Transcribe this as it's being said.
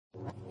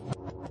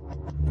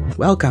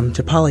Welcome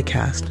to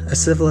PolyCast, a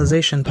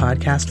civilization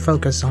podcast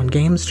focused on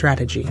game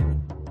strategy.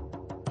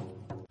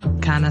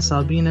 Canis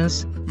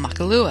Albinus,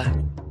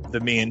 Makalua, the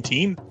main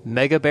team,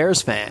 Mega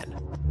Bears fan.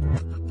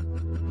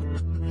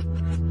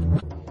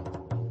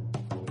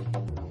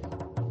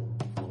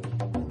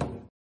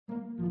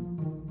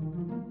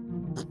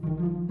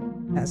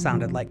 That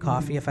sounded like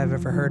coffee if I've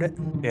ever heard it.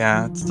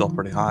 Yeah, it's still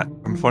pretty hot.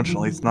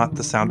 Unfortunately, it's not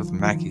the sound of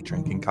Mackie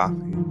drinking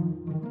coffee.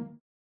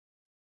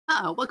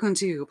 Welcome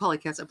to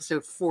PolyCast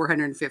episode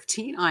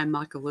 415. I'm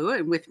Makalua,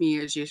 and with me,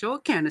 as usual,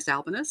 Canis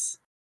Albinus.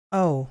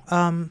 Oh,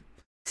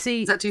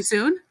 see... Is that too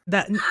soon?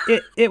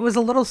 It was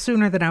a little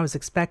sooner than I was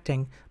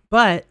expecting,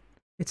 but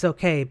it's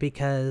okay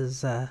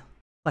because,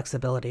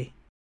 flexibility.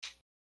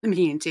 The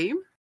main team.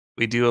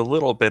 We do a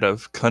little bit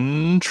of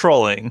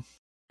controlling.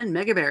 And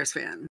Mega Bears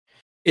fan.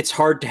 It's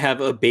hard to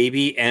have a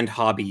baby and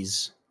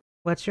hobbies.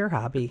 What's your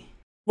hobby?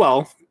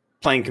 Well,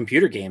 playing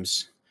computer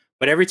games.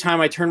 But every time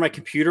I turn my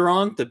computer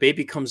on, the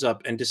baby comes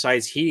up and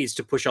decides he needs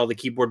to push all the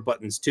keyboard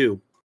buttons too.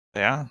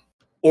 Yeah.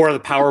 Or the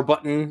power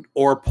button,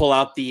 or pull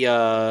out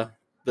the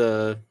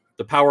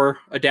power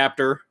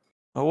adapter.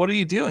 Well, what are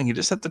you doing? You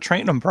just have to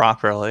train them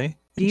properly.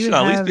 Do You you should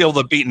at least be able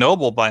to beat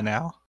Noble by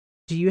now.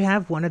 Do you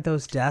have one of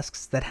those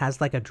desks that has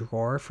like a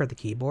drawer for the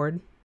keyboard?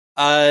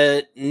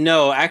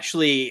 No,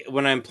 actually,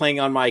 when I'm playing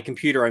on my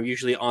computer, I'm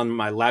usually on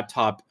my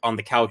laptop on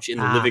the couch in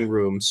the living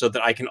room so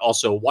that I can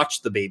also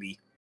watch the baby.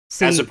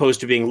 See, as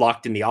opposed to being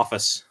locked in the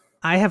office.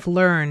 I have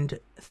learned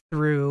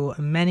through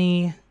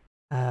many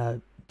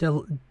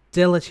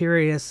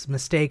deleterious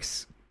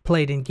mistakes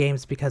played in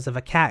games because of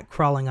a cat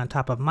crawling on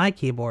top of my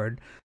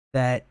keyboard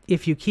that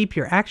if you keep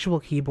your actual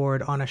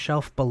keyboard on a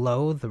shelf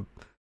below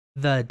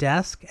the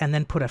desk and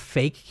then put a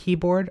fake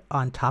keyboard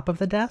on top of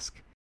the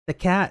desk, the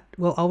cat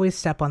will always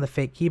step on the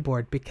fake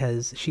keyboard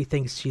because she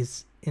thinks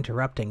she's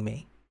interrupting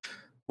me.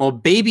 Well,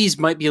 babies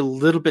might be a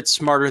little bit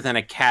smarter than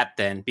a cat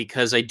then,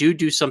 because I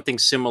do something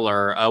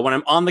similar. When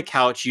I'm on the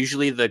couch,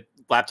 usually the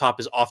laptop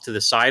is off to the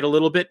side a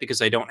little bit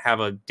because I don't have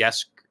a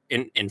desk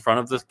in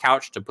front of the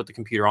couch to put the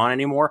computer on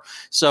anymore.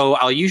 So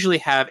I'll usually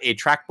have a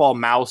trackball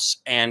mouse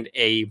and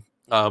a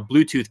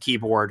Bluetooth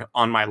keyboard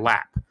on my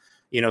lap,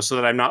 so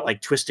that I'm not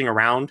like twisting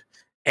around.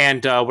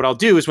 And what I'll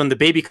do is when the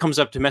baby comes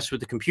up to mess with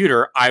the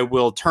computer, I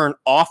will turn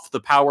off the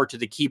power to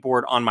the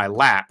keyboard on my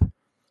lap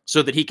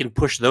so that he can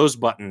push those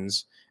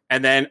buttons.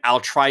 And then I'll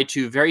try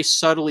to very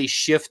subtly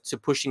shift to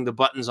pushing the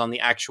buttons on the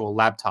actual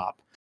laptop.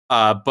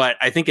 But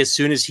I think as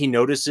soon as he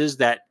notices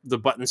that the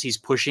buttons he's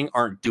pushing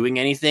aren't doing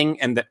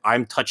anything and that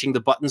I'm touching the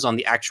buttons on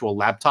the actual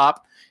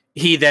laptop,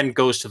 he then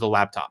goes to the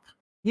laptop.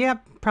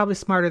 Yep, probably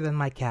smarter than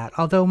my cat,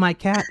 although my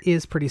cat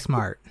is pretty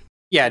smart.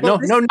 Yeah, no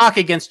knock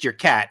against your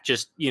cat,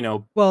 just,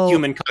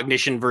 human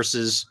cognition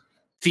versus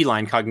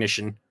feline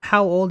cognition.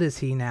 How old is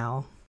he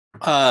now?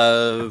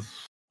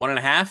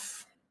 1.5.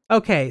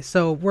 Okay,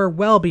 so we're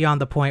well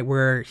beyond the point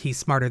where he's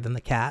smarter than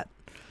the cat.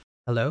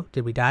 Hello?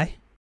 Did we die?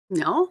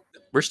 No.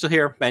 We're still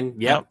here,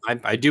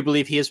 and I do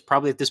believe he is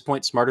probably at this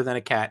point smarter than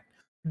a cat.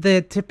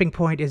 The tipping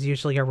point is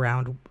usually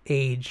around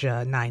age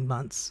 9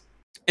 months.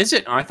 Is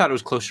it? Oh, I thought it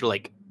was closer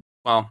to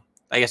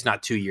I guess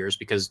not 2 years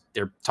because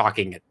they're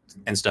talking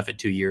and stuff at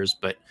 2 years,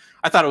 but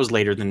I thought it was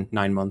later than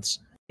 9 months.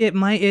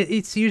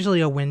 It's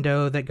usually a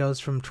window that goes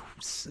from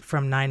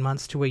 9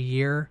 months to a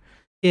year.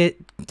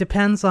 It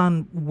depends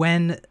on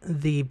when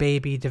the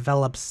baby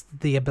develops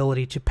the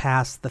ability to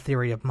pass the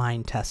theory of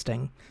mind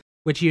testing,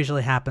 which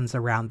usually happens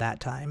around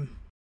that time.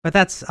 But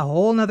that's a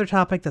whole nother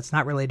topic that's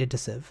not related to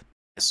Civ.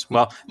 Yes.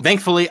 Well,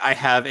 thankfully, I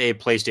have a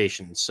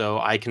PlayStation, so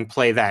I can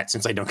play that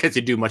since I don't get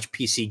to do much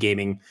PC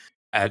gaming.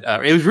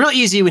 It was really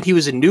easy when he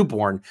was a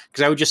newborn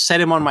because I would just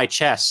set him on my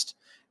chest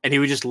and he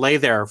would just lay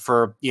there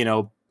for,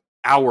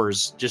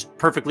 hours, just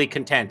perfectly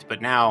content.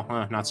 But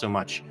now, not so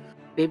much.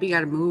 Baby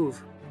gotta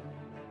move.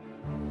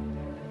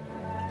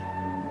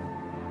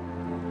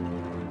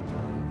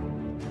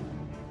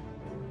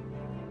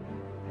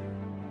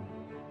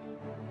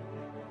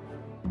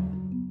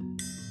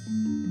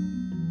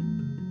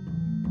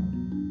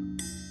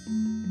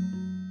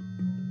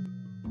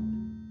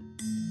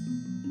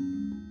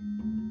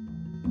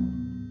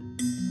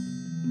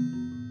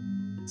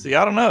 See,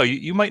 I don't know.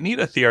 You might need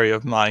a theory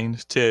of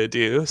mind to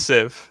do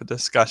Civ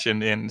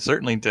discussion and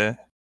certainly to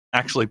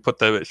actually put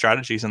the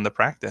strategies into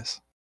practice.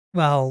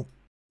 Well,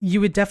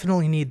 you would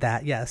definitely need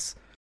that, yes.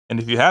 And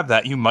if you have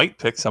that, you might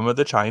pick some of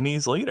the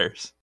Chinese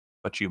leaders,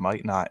 but you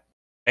might not.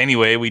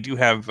 Anyway, we do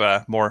have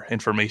more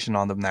information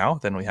on them now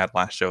than we had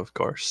last show, of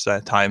course.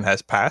 Time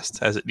has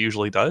passed, as it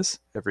usually does.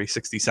 Every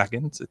 60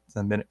 seconds,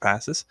 a minute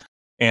passes.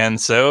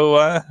 And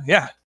so,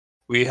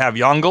 we have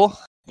Yongle,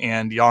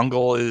 and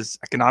Yongle is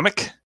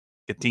economic.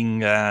 Getting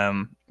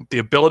the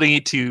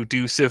ability to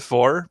do Civ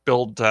 4,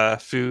 build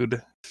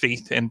food,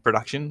 faith, and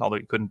production, although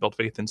you couldn't build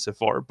faith in Civ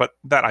 4, but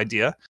that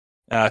idea.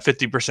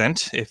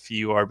 50% if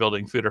you are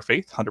building food or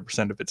faith,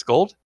 100% if it's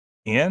gold.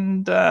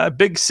 And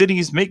big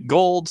cities make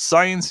gold,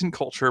 science and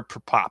culture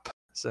per pop.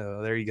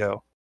 So there you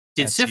go.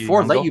 Did Civ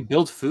 4 let you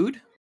build food?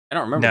 I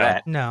don't remember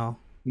that. No.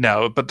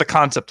 No, but the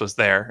concept was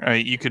there. I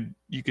mean,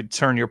 you could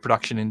turn your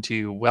production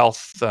into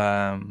wealth,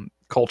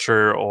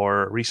 culture,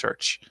 or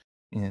research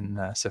in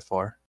Civ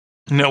 4.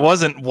 And it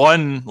wasn't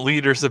one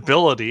leader's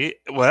ability.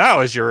 When I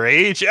was your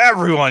age,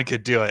 everyone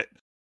could do it.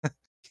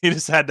 You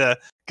just had to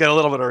get a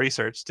little bit of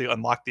research to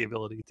unlock the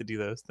ability to do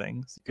those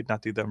things. You could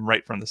not do them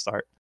right from the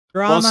start.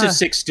 Drama. Well, Civ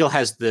 6 still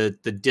has the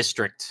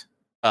district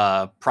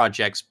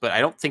projects, but I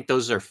don't think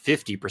those are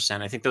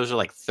 50%. I think those are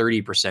like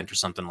 30% or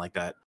something like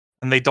that.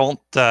 And they don't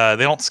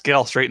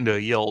scale straight into a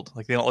yield.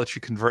 Like they don't let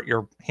you convert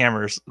your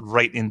hammers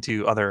right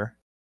into other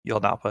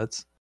yield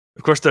outputs.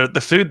 Of course,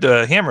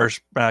 the hammers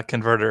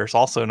converter is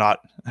also not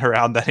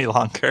around any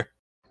longer.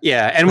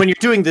 Yeah, and when you're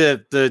doing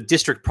the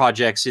district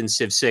projects in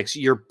Civ 6,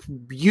 you're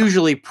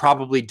usually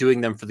probably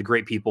doing them for the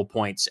great people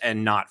points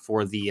and not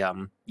for the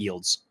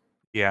yields.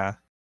 Yeah.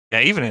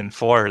 Even in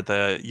 4,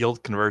 the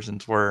yield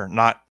conversions were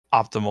not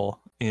optimal.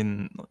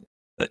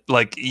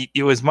 Like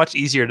it was much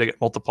easier to get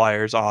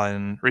multipliers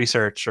on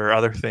research or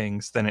other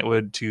things than it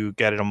would to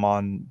get them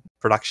on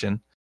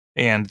production.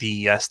 And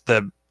the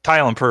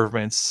tile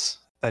improvements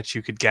that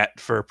you could get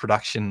for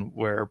production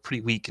were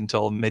pretty weak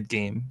until mid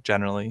game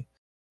generally.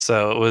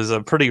 So it was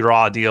a pretty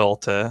raw deal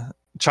to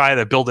try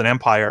to build an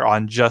empire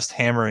on just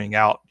hammering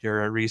out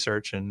your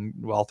research and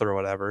wealth or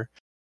whatever.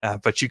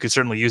 But you could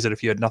certainly use it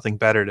if you had nothing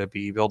better to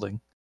be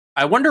building.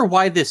 I wonder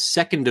why this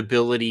second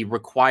ability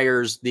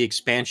requires the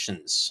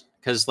expansions,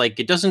 because like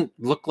it doesn't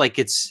look like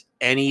it's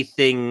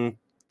anything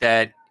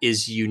that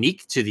is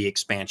unique to the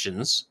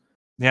expansions.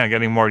 Yeah,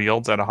 getting more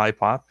yields at a high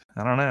pop.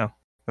 I don't know.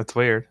 That's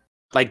weird.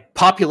 Like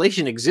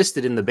population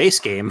existed in the base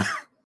game.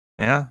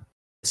 Yeah.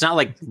 It's not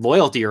like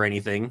loyalty or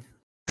anything.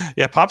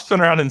 Yeah, pop's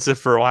been around in Civ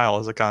for a while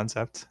as a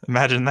concept.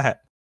 Imagine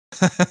that.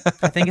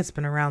 I think it's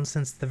been around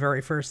since the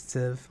very first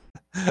Civ.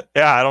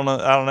 Yeah, I don't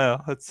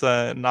know. It's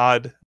an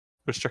odd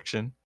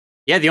restriction.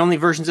 Yeah, the only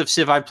versions of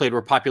Civ I've played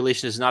where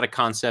population is not a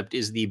concept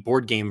is the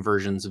board game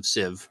versions of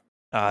Civ.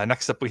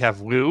 Next up, we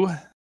have Wu.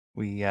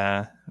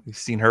 We've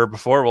seen her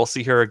before. We'll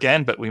see her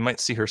again, but we might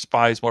see her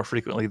spies more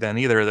frequently than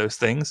either of those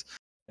things.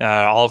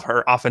 All of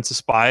her offensive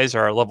spies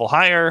are a level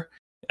higher.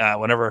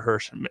 Whenever her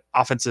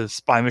offensive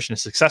spy mission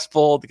is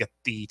successful, they get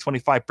the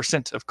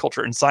 25% of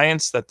culture and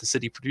science that the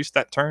city produced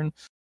that turn.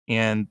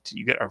 And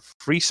you get a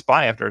free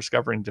spy after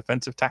discovering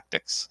defensive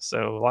tactics.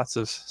 So lots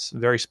of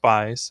many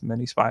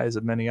spies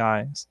of many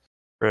eyes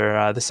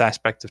for this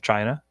aspect of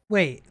China.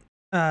 Wait,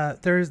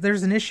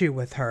 there's an issue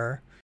with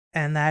her,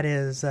 and that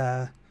is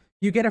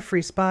you get a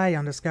free spy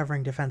on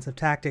discovering defensive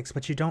tactics,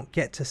 but you don't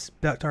get to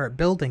start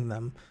building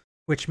them,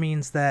 which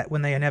means that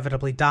when they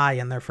inevitably die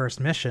in their first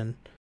mission,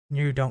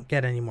 you don't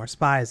get any more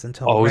spies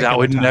until. Oh, that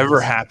would times. never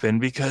happen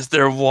because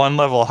they're one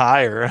level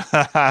higher.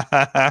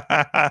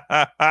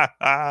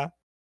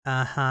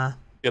 Uh-huh.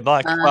 Good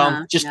luck.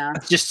 Well,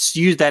 just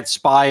use that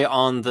spy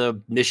on the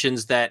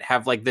missions that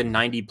have like the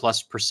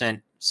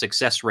 90+%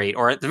 success rate,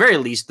 or at the very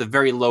least, the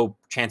very low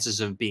chances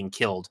of being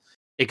killed.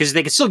 Because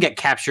they can still get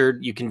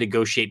captured, you can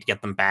negotiate to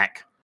get them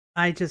back.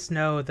 I just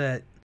know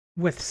that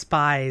with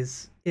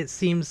spies, it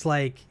seems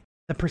like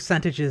the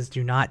percentages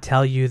do not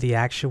tell you the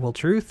actual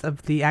truth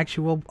of the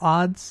actual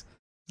odds.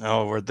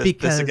 Oh, we're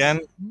this again?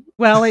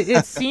 Well,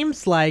 it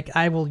seems like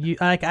I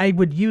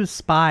would use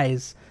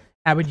spies.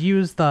 I would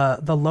use the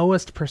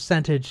lowest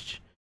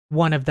percentage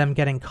one of them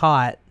getting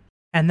caught,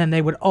 and then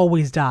they would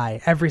always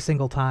die every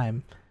single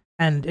time.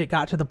 And it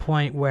got to the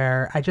point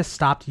where I just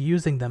stopped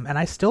using them, and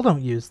I still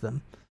don't use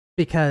them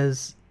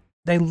because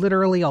they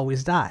literally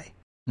always die.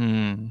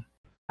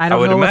 I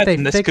would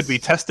imagine this could be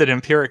tested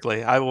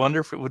empirically. I wonder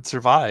if it would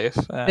survive.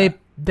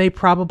 They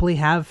probably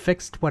have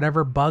fixed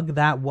whatever bug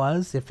that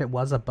was, if it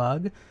was a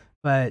bug,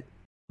 but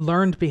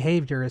learned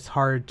behavior is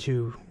hard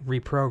to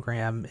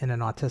reprogram in an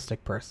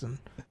autistic person.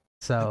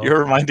 So you're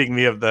reminding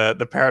me of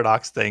the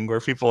paradox thing where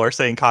people are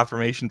saying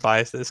confirmation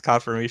bias this,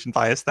 confirmation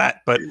bias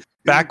that. But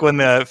back when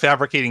the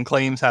fabricating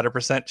claims had a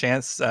 %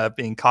 chance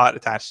being caught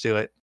attached to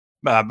it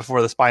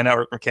before the spy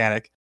network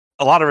mechanic,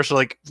 a lot of us are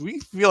like, we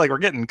feel like we're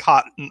getting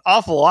caught an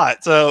awful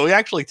lot. So we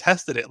actually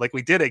tested it. Like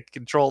we did a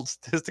controlled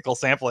statistical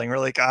sampling. We're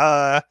like,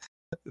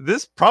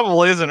 this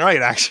probably isn't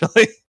right,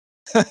 actually.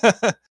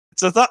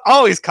 So it's not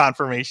always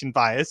confirmation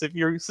bias. If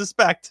you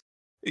suspect,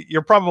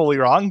 you're probably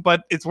wrong,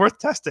 but it's worth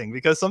testing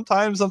because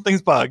sometimes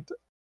something's bugged.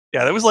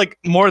 Yeah, that was like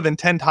more than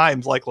 10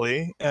 times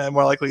likely,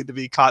 more likely to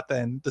be caught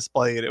than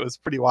displayed. It was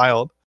pretty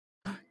wild.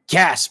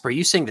 Gasp, are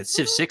you saying that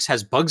Civ 6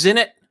 has bugs in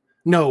it?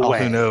 No way.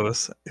 Who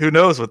knows? Who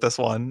knows with this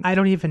one? I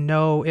don't even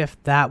know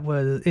if that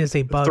is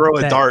a bug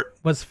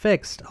was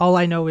fixed. All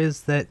I know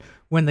is that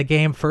when the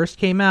game first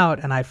came out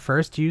and I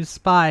first used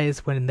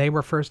spies when they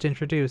were first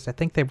introduced, I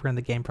think they were in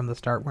the game from the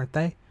start, weren't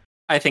they?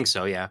 I think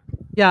so, yeah.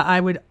 Yeah,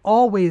 I would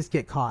always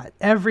get caught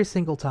every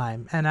single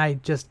time, and I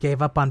just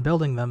gave up on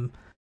building them.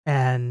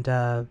 And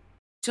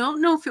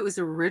don't know if it was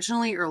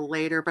originally or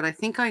later, but I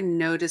think I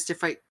noticed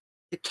the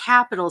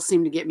capital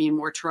seemed to get me in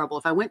more trouble.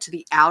 If I went to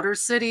the outer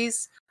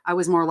cities, I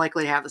was more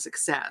likely to have a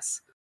success.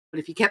 But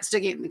if you kept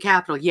sticking it in the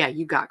capital, yeah,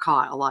 you got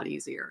caught a lot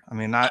easier. I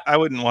mean, I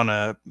wouldn't want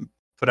to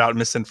put out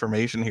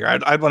misinformation here.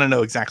 I'd want to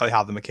know exactly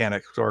how the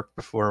mechanics work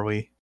before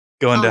we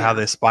go into how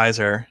the spies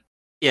are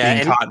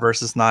being caught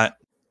versus not.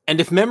 And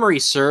if memory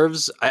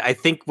serves, I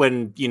think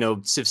when,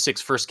 Civ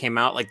 6 first came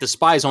out, like the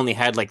spies only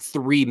had like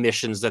 3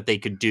 missions that they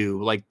could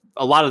do. Like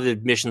a lot of the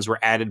missions were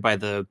added by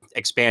the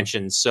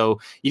expansions. So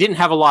you didn't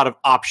have a lot of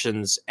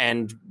options,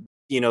 and,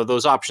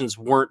 those options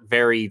weren't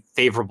very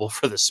favorable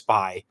for the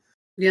spy.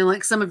 Yeah,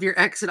 like some of your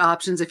exit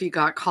options, if you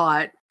got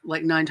caught,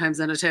 like 9 times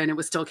out of 10, it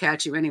would still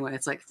catch you anyway.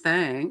 It's like,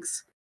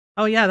 thanks.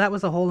 Oh yeah, that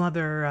was a whole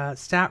other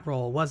stat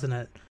roll, wasn't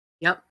it?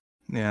 Yep.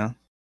 Yeah.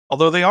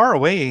 Although they are a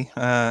way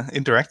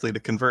indirectly to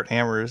convert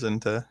hammers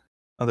into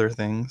other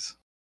things.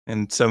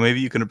 And so maybe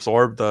you can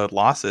absorb the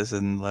losses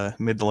in the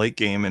mid to late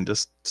game and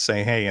just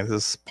say, hey, this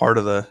is part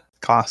of the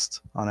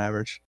cost on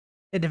average.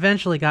 It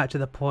eventually got to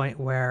the point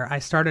where I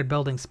started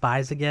building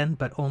spies again,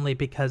 but only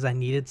because I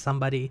needed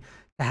somebody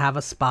to have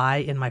a spy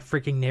in my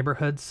freaking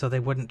neighborhood so they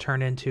wouldn't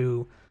turn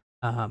into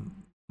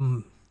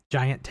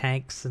giant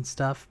tanks and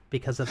stuff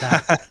because of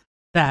that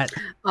the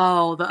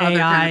other AI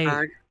kind of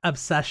bug.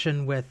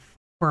 obsession with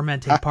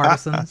fermenting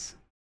partisans.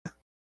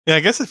 Yeah, I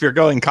guess if you're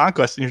going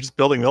conquest and you're just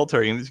building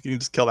military, you can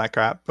just kill that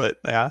crap, but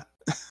yeah.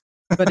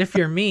 But if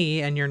you're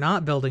me and you're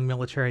not building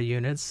military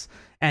units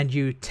and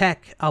you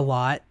tech a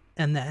lot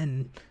and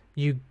then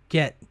you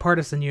get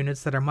partisan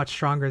units that are much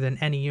stronger than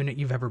any unit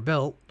you've ever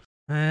built.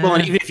 Well,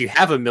 and even if you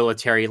have a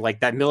military,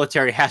 like that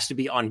military has to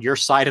be on your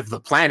side of the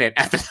planet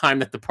at the time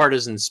that the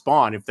partisans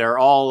spawn. If they're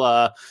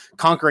all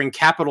conquering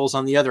capitals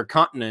on the other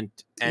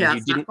continent,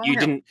 and you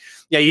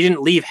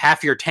didn't leave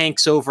half your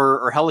tanks over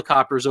or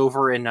helicopters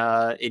over in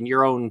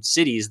your own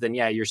cities, then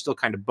yeah, you're still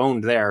kind of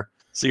boned there.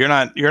 So you're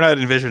not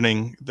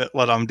envisioning that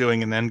what I'm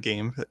doing in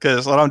Endgame,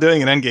 because what I'm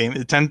doing in Endgame,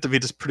 it tends to be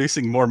just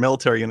producing more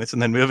military units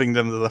and then moving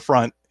them to the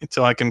front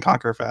until I can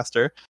conquer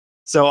faster.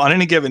 So on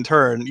any given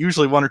turn,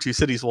 usually 1 or 2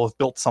 cities will have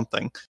built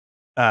something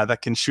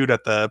that can shoot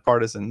at the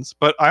partisans.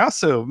 But I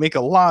also make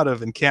a lot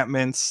of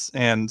encampments,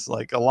 and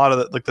like a lot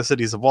of the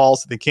cities of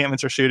walls. The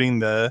encampments are shooting,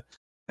 the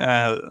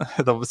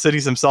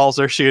cities themselves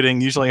are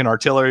shooting. Usually an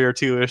artillery or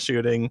 2 is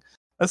shooting.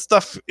 That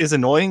stuff is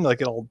annoying.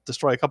 Like it'll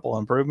destroy a couple of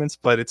improvements,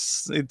 but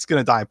it's going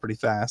to die pretty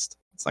fast.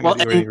 It's not going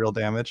to do any real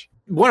damage.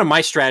 One of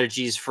my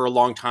strategies for a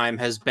long time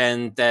has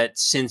been that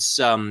since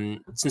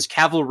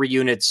cavalry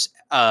units,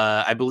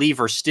 I believe,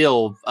 are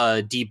still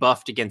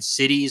debuffed against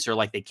cities, or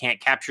like they can't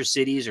capture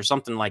cities or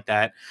something like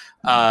that.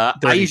 They're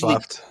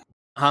debuffed.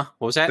 What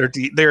was that?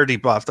 They're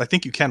debuffed. I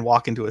think you can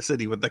walk into a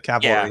city with the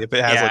cavalry if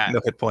it has like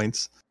no hit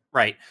points.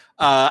 Right.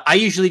 I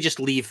usually just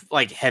leave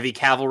like heavy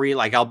cavalry.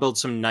 Like I'll build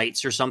some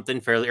knights or something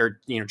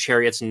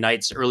chariots and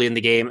knights early in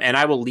the game, and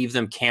I will leave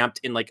them camped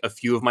in like a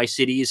few of my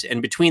cities.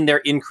 And between their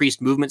increased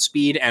movement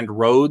speed and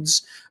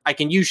roads, I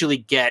can usually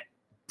get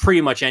pretty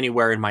much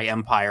anywhere in my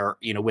empire,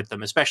 with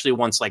them, especially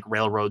once like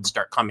railroads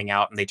start coming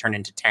out and they turn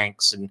into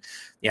tanks. And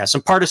yeah,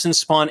 some partisans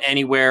spawn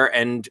anywhere,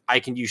 and I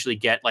can usually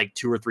get like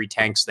 2 or 3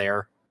 tanks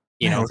there.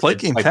 With late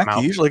game tech,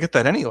 you usually get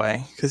that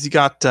anyway, because you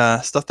got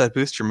stuff that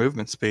boosts your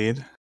movement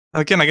speed.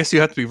 Again, I guess you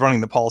have to be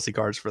running the policy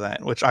cards for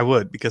that, which I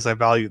would, because I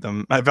value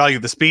them. I value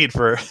the speed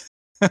for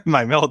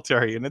my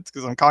military units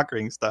because I'm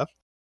conquering stuff.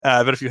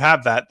 But if you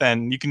have that,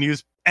 then you can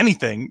use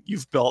anything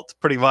you've built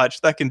pretty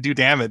much that can do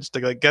damage to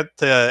like, get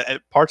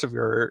to parts of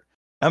your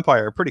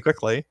empire pretty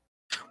quickly.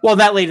 Well,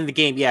 that late in the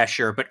game, yeah,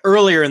 sure. But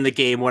earlier in the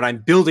game, when I'm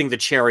building the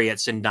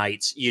chariots and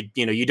knights, you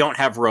don't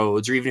have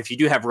roads, or even if you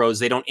do have roads,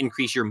 they don't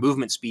increase your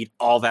movement speed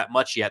all that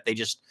much yet. They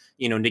just,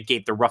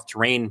 negate the rough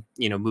terrain,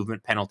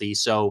 movement penalty.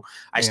 So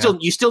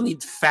you still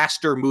need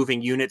faster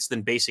moving units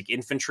than basic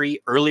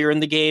infantry earlier in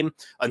the game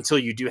until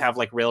you do have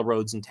like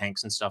railroads and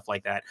tanks and stuff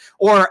like that.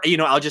 Or,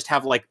 I'll just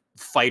have like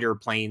fighter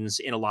planes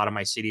in a lot of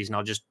my cities, and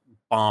I'll just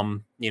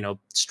bomb,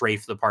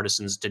 strafe the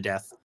partisans to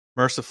death.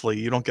 Mercifully,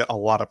 you don't get a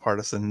lot of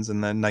partisans in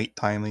the night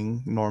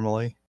timing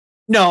normally.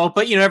 No,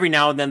 but every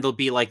now and then there'll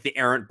be like the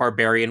errant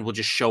barbarian will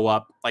just show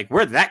up. Like,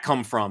 where'd that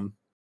come from?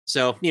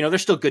 So, they're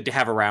still good to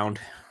have around.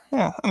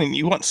 Yeah, I mean,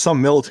 you want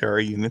some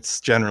military units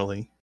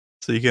generally,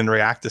 so you can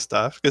react to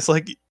stuff. It's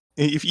like,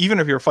 even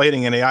if you're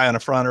fighting an AI on a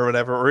front or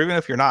whatever, or even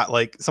if you're not,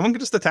 like, someone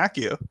could just attack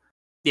you.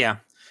 Yeah.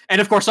 And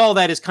of course, all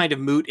that is kind of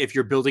moot if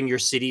you're building your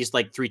cities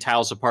like 3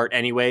 tiles apart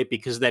anyway,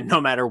 because then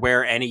no matter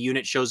where any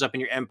unit shows up in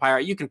your empire,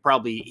 you can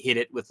probably hit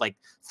it with like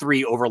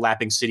 3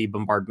 overlapping city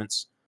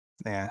bombardments.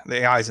 Yeah, the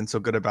AI isn't so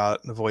good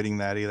about avoiding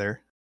that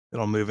either.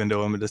 It'll move into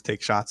them and just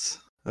take shots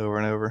over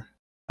and over.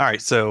 All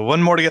right, so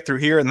one more to get through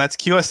here, and that's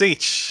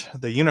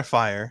QSH, the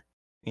unifier.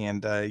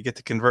 And you get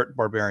to convert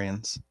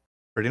barbarians.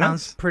 Pretty nice.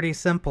 Sounds pretty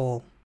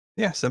simple.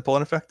 Yeah, simple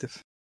and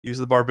effective. Use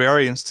the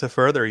barbarians to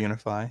further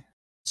unify.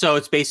 So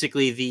it's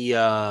basically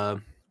the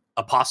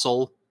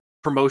apostle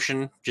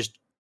promotion just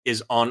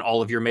is on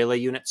all of your melee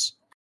units.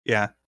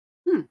 Yeah,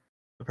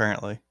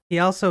 apparently. He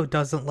also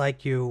doesn't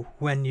like you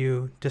when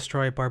you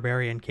destroy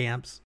barbarian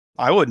camps.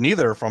 I wouldn't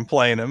either if I'm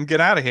playing him.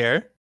 Get out of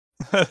here.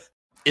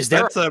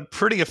 That's a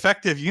pretty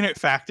effective unit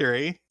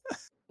factory.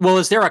 Well,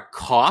 is there a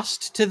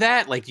cost to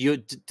that? Like, do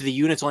the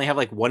units only have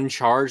like 1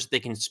 charge they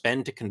can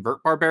spend to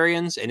convert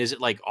barbarians? And is it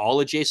like all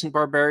adjacent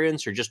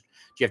barbarians, or just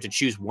you have to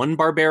choose one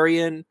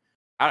barbarian?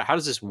 How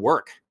does this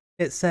work?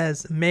 It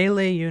says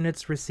melee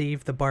units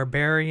receive the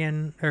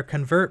barbarian or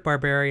convert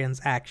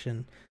barbarians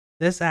action.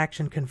 This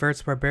action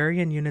converts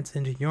barbarian units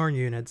into your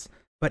units,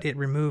 but it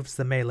removes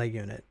the melee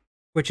unit,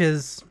 which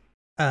is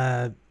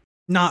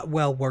not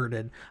well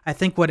worded. I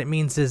think what it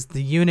means is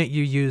the unit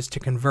you use to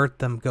convert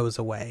them goes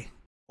away.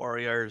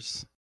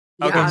 Warriors.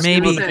 Yeah, Okay, I was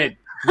maybe- gonna say,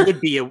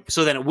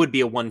 It would be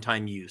a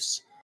one-time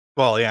use.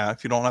 Well, yeah,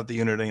 if you don't have the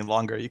unit any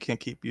longer, you can't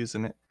keep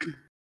using it.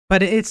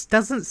 But it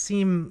doesn't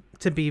seem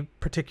to be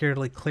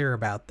particularly clear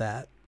about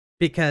that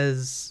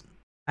because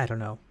I don't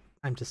know.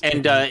 I'm just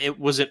And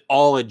it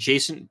all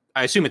adjacent.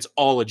 I assume it's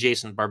all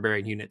adjacent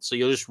barbarian units. So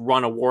you'll just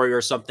run a warrior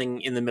or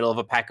something in the middle of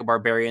a pack of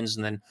barbarians,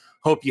 and then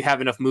hope you have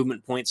enough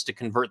movement points to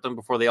convert them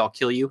before they all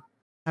kill you.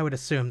 I would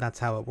assume that's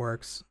how it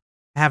works.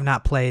 I have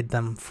not played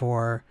them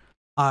for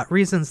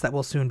reasons that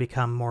will soon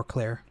become more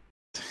clear.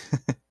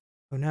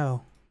 Oh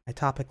no, my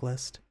topic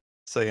list.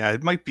 So yeah,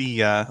 it might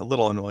be a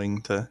little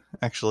annoying to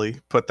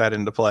actually put that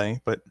into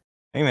play, but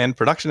hey man,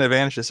 production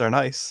advantages are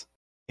nice.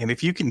 And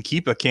if you can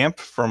keep a camp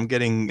from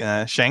getting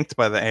shanked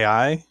by the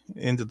AI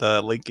into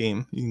the late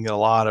game, you can get a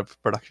lot of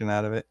production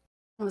out of it.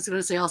 I was going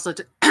to say also,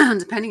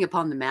 depending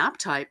upon the map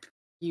type,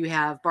 you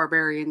have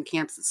barbarian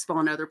camps that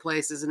spawn other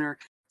places and are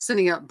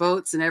sending up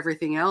boats and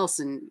everything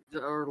else,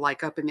 or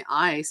like up in the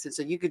ice, and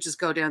so you could just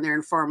go down there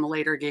and farm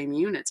later game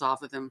units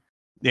off of them.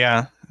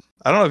 Yeah,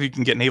 I don't know if you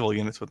can get naval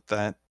units with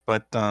that,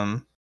 but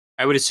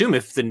I would assume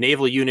if the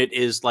naval unit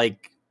is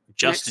like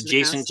just Next to the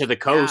adjacent coast, to the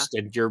coast,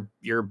 and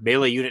your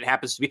melee unit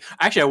happens to be.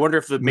 Actually, I wonder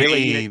if the melee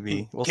unit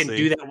maybe we'll can see.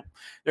 do that.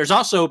 There's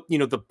also,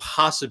 the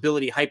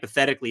possibility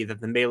hypothetically that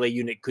the melee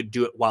unit could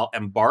do it while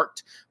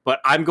embarked,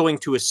 but I'm going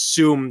to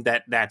assume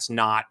that that's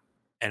not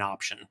an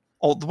option.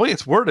 Oh, the way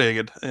it's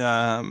worded,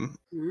 Mm.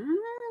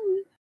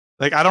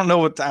 like I don't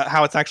know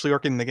how it's actually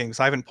working in the game because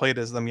I haven't played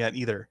as them yet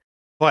either.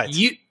 But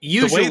the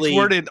way it's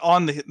worded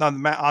on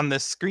the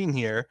screen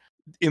here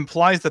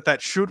implies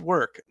that should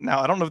work.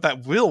 Now I don't know if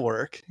that will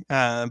work,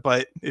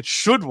 but it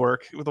should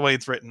work with the way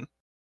it's written.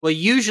 Well,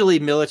 usually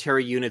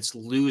military units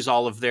lose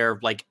all of their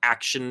like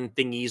action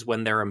thingies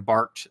when they're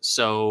embarked.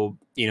 So,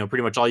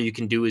 pretty much all you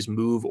can do is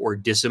move or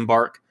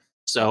disembark.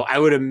 So I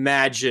would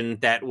imagine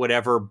that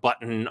whatever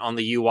button on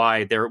the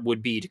UI there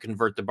would be to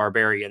convert the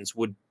barbarians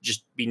would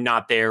just be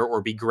not there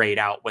or be grayed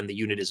out when the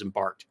unit is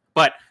embarked.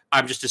 But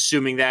I'm just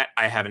assuming that.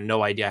 I have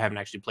no idea. I haven't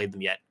actually played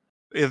them yet.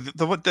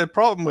 The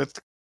problem with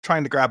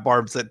trying to grab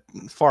barbs at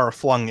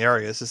far-flung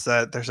areas is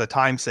that there's a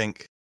time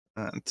sink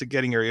to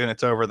getting your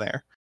units over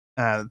there.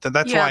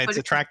 That's why it's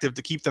attractive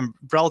to keep them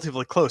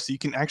relatively close. So you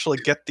can actually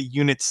get the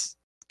units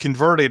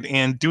converted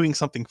and doing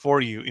something for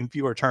you in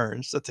fewer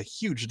turns. That's a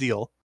huge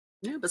deal.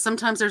 Yeah, but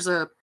sometimes there's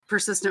a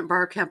persistent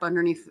barb camp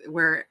underneath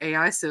where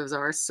AI civs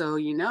are, so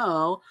I'm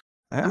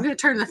going to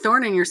turn the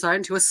thorn in your side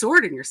into a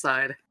sword in your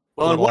side.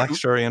 A little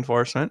extra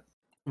reinforcement.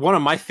 One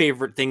of my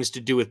favorite things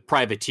to do with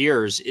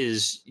privateers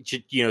is,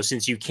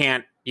 since you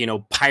can't,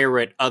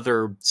 pirate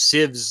other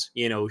civs,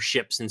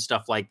 ships and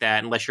stuff like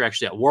that, unless you're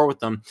actually at war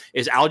with them,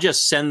 is I'll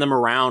just send them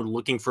around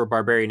looking for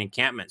barbarian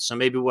encampments. So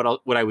maybe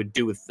what I would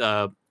do with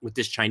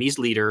this Chinese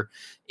leader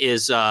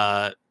is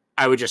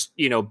I would just,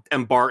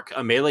 embark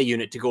a melee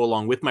unit to go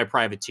along with my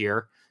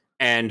privateer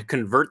and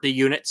convert the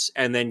units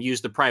and then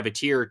use the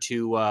privateer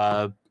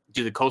to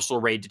do the coastal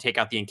raid to take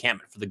out the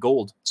encampment for the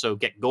gold. So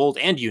get gold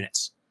and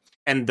units.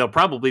 And there'll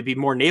probably be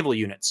more naval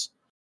units.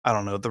 I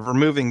don't know. The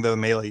removing the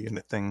melee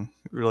unit thing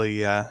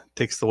really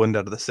takes the wind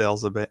out of the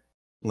sails a bit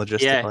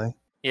logistically.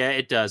 Yeah,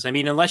 it does. I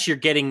mean, unless you're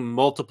getting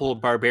multiple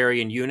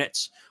barbarian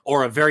units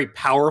or a very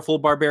powerful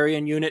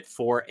barbarian unit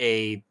for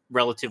a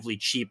relatively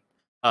cheap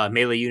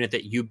melee unit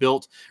that you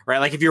built, right?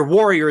 Like if your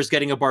warrior is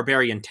getting a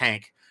barbarian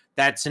tank,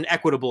 that's an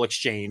equitable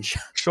exchange.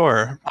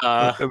 Sure.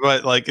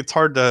 But like it's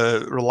hard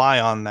to rely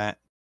on that.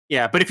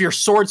 Yeah, but if your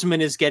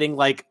swordsman is getting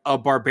like a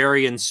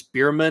barbarian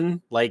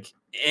spearman, like,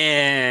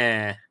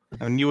 I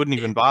mean, you wouldn't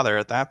even bother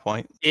at that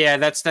point. Yeah,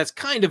 that's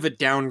kind of a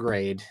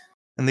downgrade.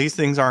 And these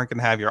things aren't going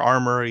to have your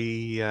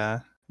armory,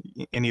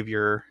 any of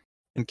your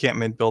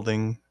encampment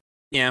building.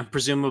 Yeah,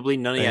 presumably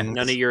none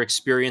of your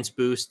experience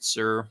boosts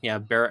or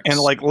barracks. And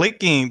like late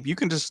game, you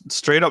can just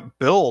straight up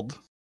build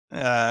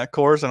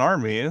corps and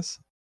armies.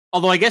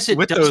 Although I guess it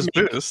with does those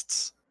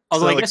boosts.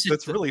 Although so, I guess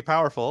it's really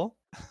powerful.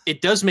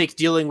 It does make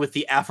dealing with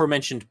the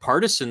aforementioned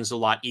partisans a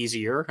lot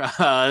easier.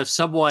 If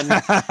someone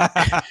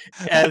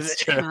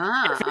if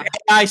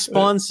AI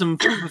spawns some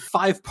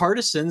 5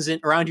 partisans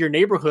around your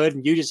neighborhood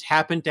and you just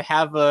happen to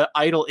have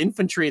idle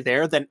infantry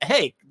there, then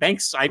hey,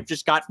 thanks, I've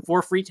just got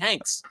 4 free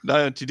tanks.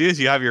 What you do is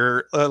you have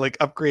your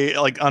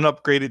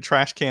unupgraded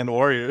trash can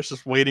warriors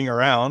just waiting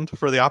around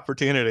for the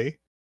opportunity.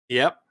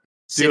 Yep.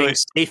 Sitting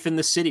safe in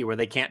the city where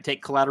they can't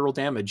take collateral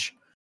damage.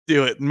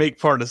 Do it. Make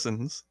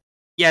partisans.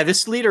 Yeah,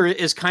 this leader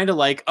is kind of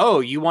like,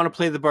 oh, you want to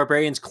play the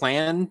Barbarians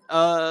Clan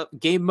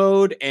game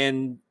mode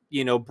and,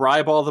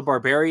 bribe all the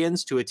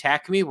barbarians to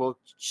attack me? Well,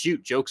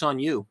 shoot, joke's on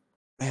you.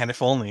 Man,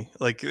 if only.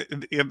 Like,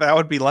 that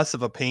would be less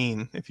of a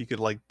pain if you could,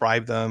 like,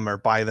 bribe them or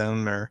buy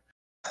them or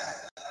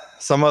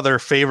some other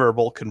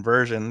favorable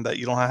conversion that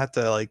you don't have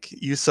to like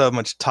use so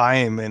much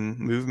time and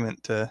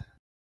movement to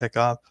pick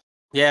up.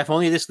 Yeah, if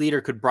only this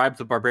leader could bribe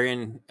the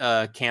barbarian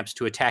camps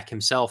to attack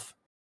himself.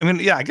 I mean,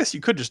 yeah, I guess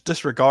you could just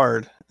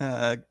disregard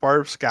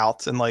barb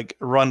scouts and like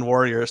run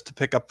warriors to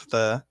pick up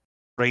the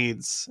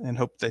raids and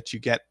hope that you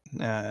get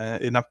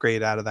an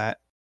upgrade out of that.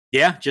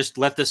 Yeah, just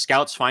let the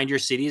scouts find your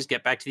cities,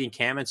 get back to the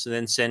encampments, and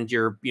then send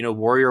your,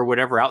 warrior or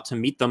whatever out to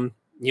meet them,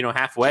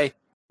 halfway.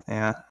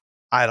 Yeah,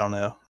 I don't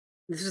know.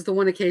 This is the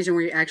one occasion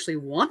where you actually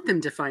want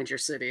them to find your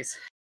cities.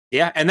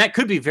 Yeah, and that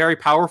could be very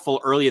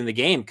powerful early in the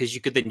game because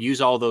you could then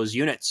use all those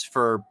units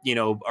for,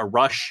 a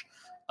rush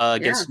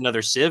against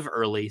another civ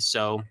early.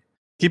 So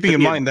keeping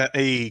in mind that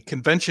a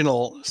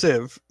conventional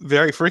civ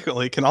very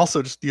frequently can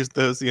also just use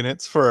those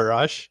units for a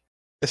rush,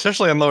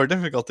 especially on lower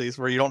difficulties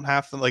where you don't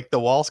have like the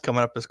walls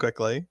coming up as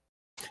quickly.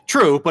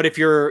 True, but if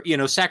you're,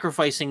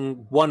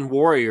 sacrificing one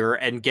warrior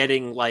and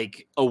getting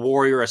like a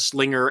warrior, a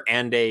slinger,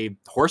 and a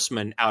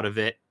horseman out of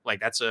it, like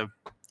that's a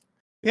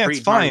it's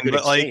fine. But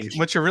exchange. Like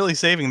what you're really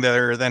saving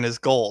there then is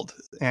gold,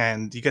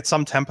 and you get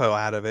some tempo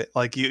out of it.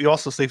 Like you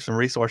also save some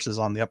resources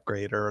on the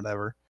upgrade or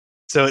whatever.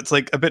 So it's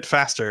like a bit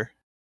faster,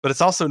 but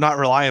it's also not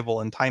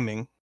reliable in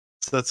timing.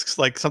 So that's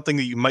like something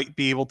that you might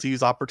be able to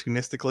use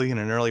opportunistically in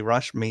an early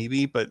rush,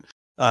 maybe, but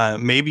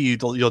maybe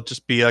you'll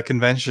just be a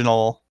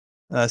conventional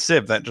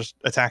civ that just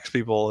attacks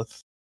people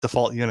with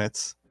default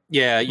units.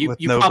 Yeah, you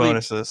no probably,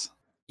 bonuses.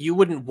 You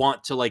wouldn't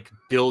want to like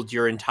build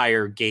your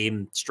entire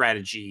game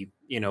strategy,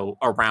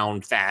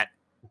 around that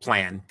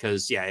plan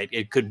because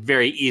it could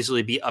very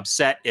easily be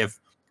upset if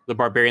the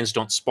barbarians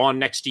don't spawn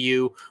next to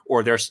you,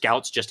 or their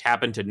scouts just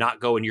happen to not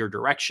go in your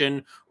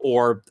direction,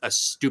 or a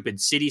stupid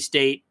city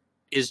state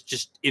is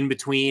just in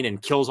between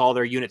and kills all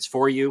their units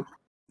for you.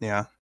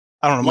 Yeah.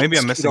 I don't know. Maybe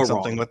I'm missing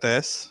something with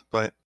this,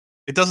 but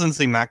it doesn't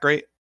seem that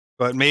great.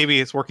 But maybe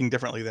it's working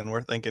differently than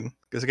we're thinking.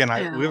 Because again,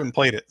 we haven't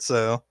played it,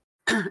 so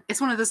it's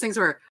one of those things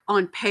where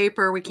on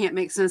paper we can't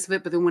make sense of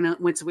it, but then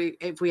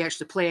if we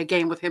actually play a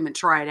game with him and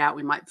try it out,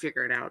 we might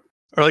figure it out.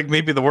 Or like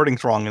maybe the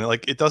wording's wrong and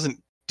like it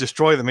doesn't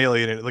destroy the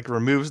melee unit, it like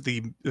removes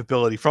the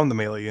ability from the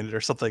melee unit or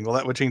something. Well,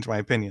 that would change my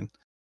opinion.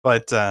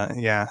 But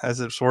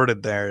as it's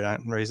worded there, I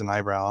raise an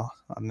eyebrow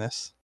on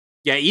this.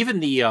 Yeah, even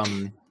the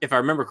if I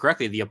remember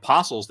correctly, the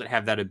apostles that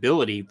have that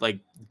ability like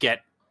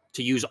get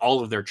to use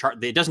all of their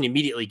it doesn't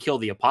immediately kill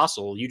the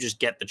apostle. You just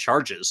get the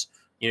charges.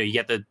 You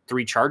get the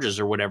 3 charges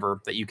or whatever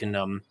that you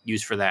can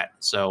use for that.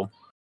 So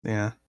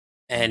yeah.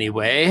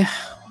 Anyway,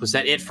 was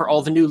that it for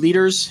all the new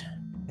leaders?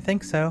 I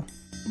think so.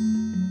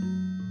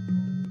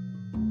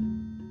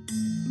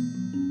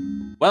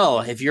 Well,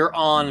 if you're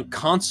on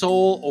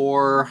console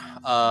or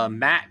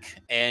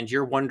Mac and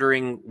you're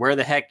wondering where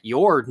the heck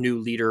your new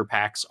leader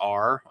packs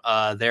are,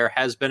 there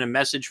has been a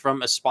message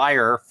from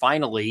Aspyr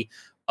finally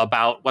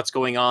about what's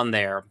going on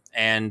there.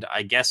 And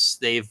I guess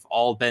they've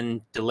all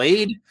been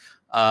delayed.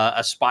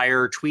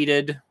 Aspyr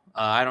tweeted,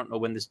 I don't know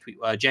when this tweet,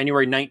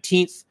 January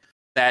 19th,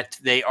 that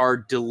they are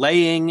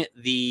delaying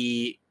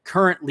the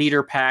current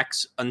leader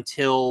packs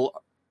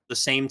until the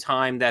same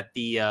time that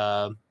the,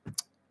 I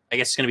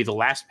guess it's going to be the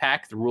last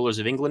pack, the Rulers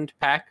of England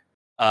pack,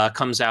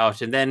 comes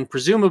out. And then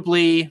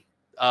presumably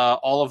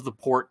all of the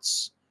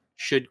ports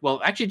should,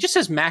 well, actually it just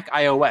says Mac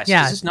iOS.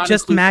 Yeah,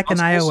 just Mac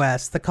consoles? and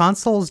iOS. The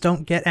consoles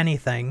don't get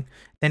anything.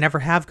 They never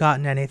have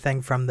gotten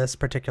anything from this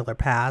particular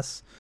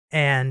pass.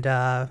 And,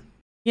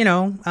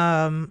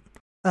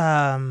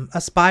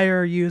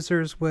 Aspyr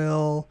users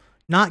will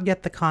not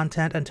get the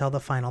content until the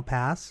final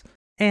pass,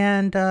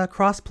 and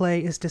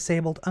crossplay is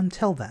disabled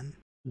until then.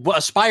 Well,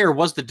 Aspyr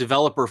was the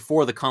developer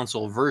for the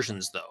console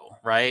versions, though,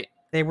 right?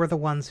 They were the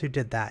ones who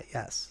did that,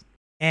 yes.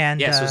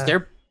 And so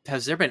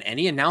has there been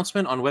any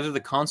announcement on whether the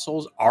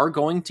consoles are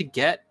going to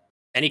get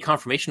any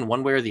confirmation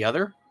one way or the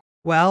other?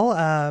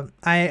 Well,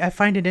 I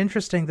find it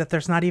interesting that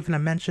there's not even a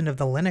mention of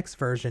the Linux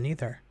version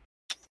either.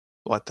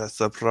 What a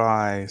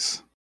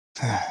surprise.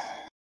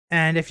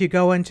 And if you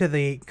go into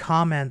the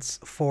comments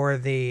for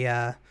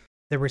the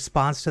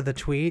response to the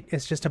tweet,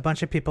 it's just a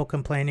bunch of people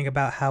complaining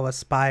about how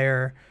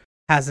Aspyr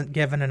hasn't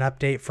given an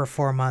update for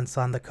 4 months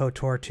on the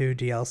KOTOR 2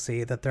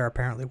 DLC that they're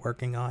apparently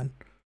working on.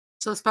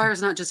 So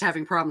Aspyr's not just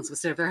having problems with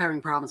Civ, they're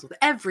having problems with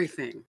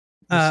everything.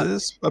 This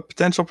is a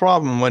potential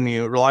problem when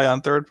you rely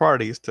on third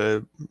parties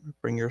to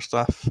bring your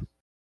stuff.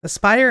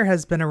 Aspyr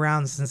has been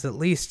around since at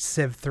least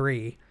Civ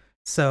 3,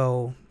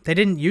 so they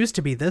didn't used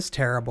to be this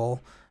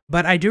terrible.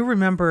 But I do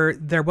remember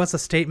there was a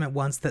statement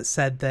once that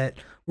said that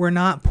we're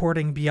not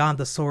porting Beyond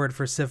the Sword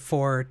for Civ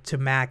 4 to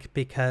Mac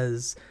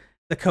because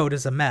the code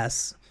is a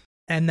mess.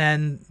 And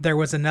then there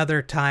was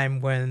another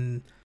time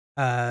when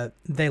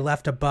they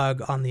left a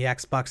bug on the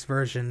Xbox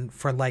version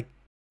for like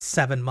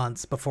 7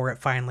 months before it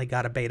finally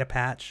got a beta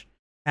patch.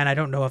 And I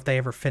don't know if they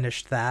ever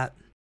finished that.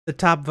 The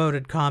top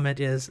voted comment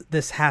is,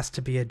 "This has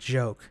to be a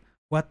joke.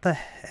 What the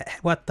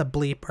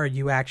bleep are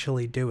you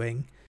actually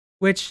doing?"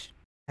 Which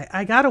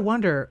I gotta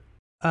wonder,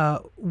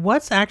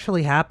 what's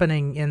actually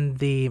happening in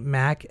the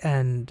Mac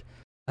and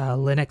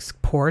Linux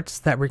ports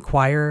that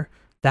require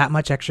that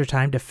much extra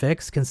time to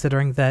fix,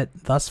 considering that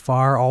thus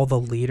far all the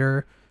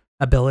leader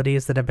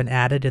abilities that have been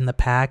added in the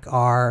pack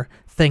are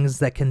things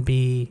that can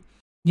be,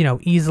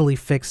 easily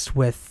fixed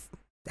with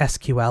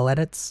SQL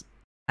edits.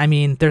 I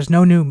mean, there's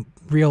no new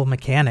real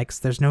mechanics.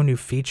 There's no new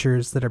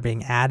features that are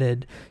being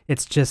added.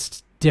 It's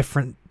just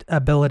different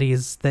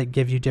abilities that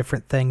give you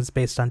different things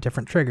based on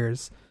different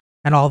triggers.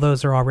 And all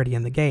those are already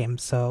in the game.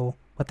 So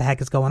what the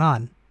heck is going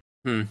on?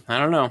 I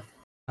don't know.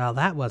 Well,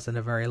 that wasn't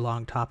a very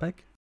long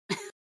topic.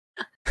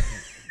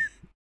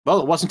 Well,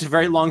 it wasn't a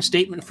very long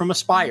statement from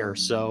Aspyr,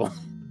 so...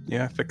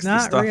 Yeah, fix the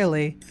Not stuff.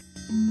 really.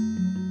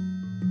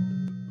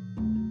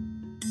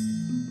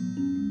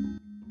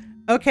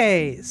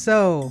 Okay,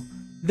 so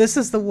this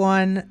is the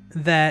one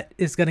that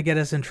is going to get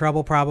us in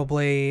trouble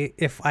probably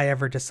if I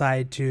ever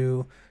decide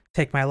to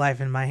take my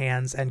life in my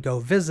hands and go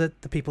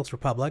visit the People's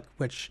Republic,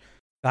 which,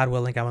 God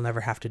willing, I will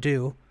never have to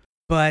do.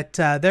 But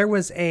there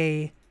was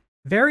a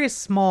very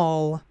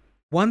small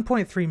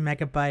 1.3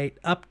 megabyte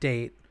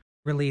update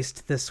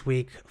released this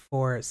week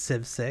for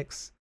Civ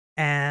 6,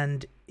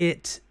 and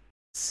its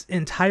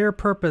entire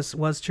purpose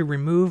was to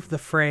remove the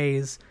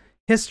phrase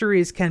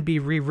 "histories can be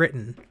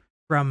rewritten"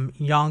 from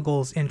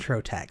Yongel's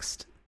intro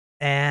text.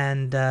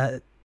 And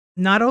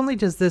not only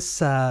does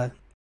this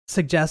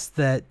suggest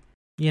that,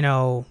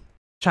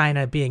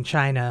 China being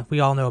China, we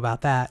all know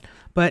about that,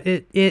 but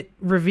it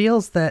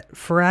reveals that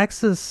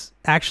Firaxis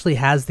actually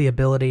has the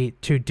ability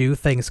to do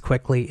things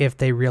quickly if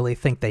they really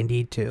think they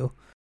need to,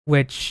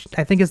 which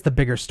I think is the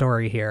bigger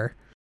story here.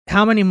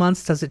 How many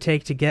months does it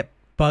take to get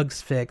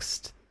bugs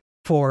fixed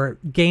for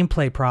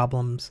gameplay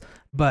problems,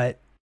 but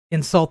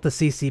insult the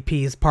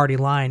CCP's party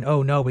line,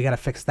 "Oh no, we gotta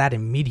fix that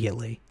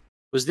immediately"?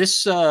 Was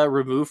this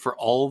removed for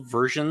all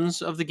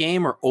versions of the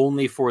game or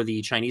only for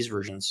the Chinese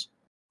versions?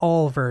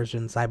 All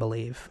versions, I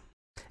believe.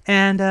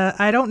 And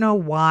I don't know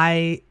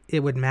why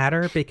it would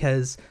matter,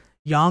 because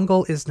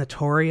Yongel is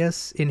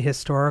notorious in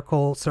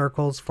historical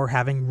circles for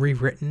having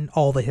rewritten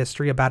all the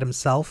history about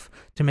himself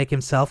to make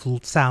himself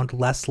sound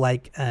less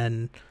like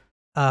an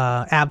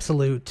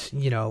absolute,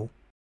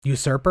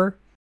 usurper.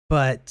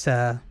 But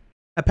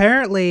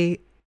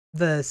apparently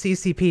the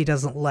CCP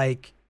doesn't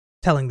like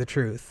telling the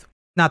truth.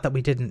 Not that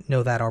we didn't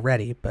know that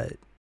already, but...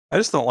 I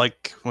just don't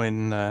like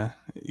when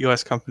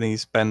U.S.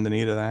 companies bend the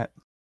knee to that.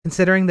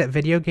 Considering that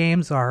video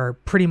games are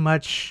pretty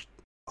much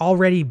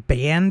already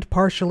banned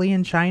partially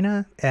in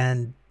China,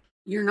 and...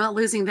 You're not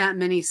losing that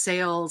many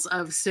sales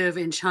of Civ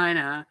in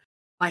China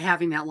by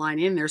having that line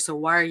in there, so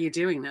why are you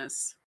doing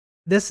this?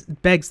 This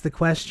begs the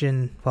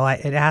question,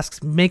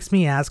 makes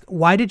me ask,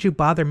 why did you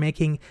bother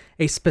making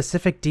a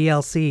specific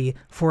DLC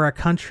for a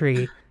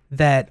country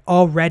that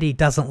already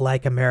doesn't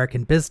like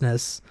American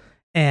business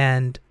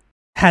and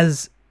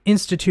has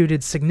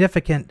instituted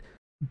significant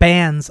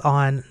bans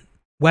on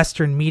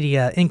Western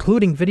media,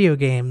 including video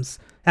games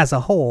as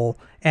a whole?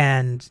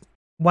 And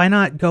why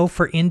not go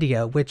for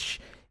India, which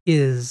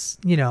is,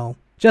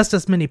 just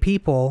as many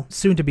people,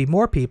 soon to be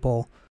more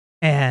people,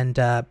 and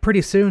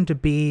pretty soon to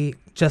be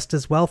just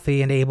as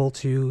wealthy and able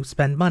to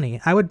spend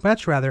money? I would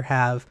much rather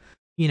have,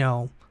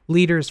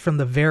 leaders from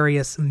the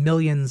various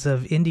millions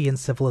of Indian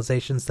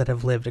civilizations that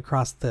have lived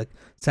across the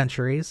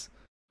centuries.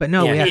 But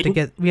no, we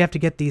have to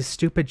get these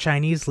stupid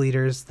Chinese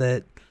leaders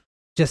that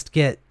just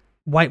get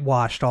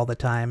whitewashed all the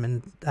time,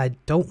 and I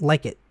don't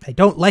like it. I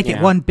don't like it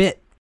one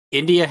bit.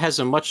 India has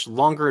a much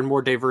longer and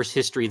more diverse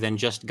history than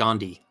just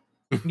Gandhi.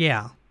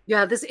 Yeah.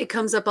 Yeah, it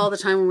comes up all the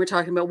time when we're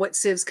talking about what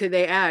civs could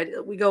they add.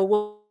 We go,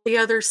 well, the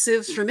other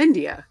civs from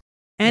India.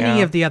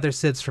 Any of the other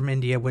civs from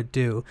India would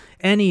do.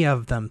 Any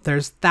of them.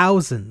 There's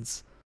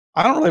thousands.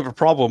 I don't really have a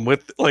problem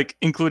with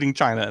including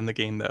China in the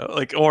game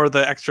though, or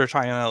the extra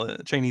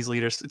Chinese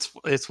leaders.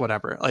 It's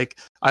whatever. I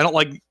don't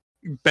like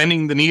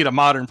bending the knee to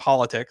modern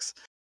politics,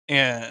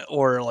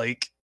 or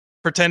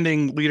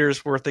pretending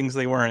leaders were things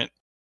they weren't.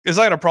 Because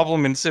I had a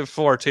problem in Civ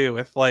 4 too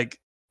with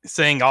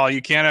saying, "Oh,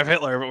 you can't have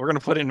Hitler, but we're gonna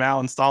put in Mao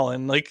and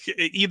Stalin."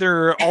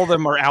 Either all of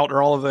them are out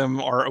or all of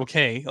them are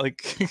okay.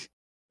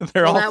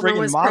 They're all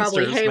friggin' monsters,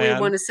 probably, hey, man.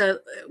 we want to sell.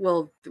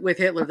 Well, with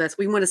Hitler,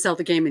 we want to sell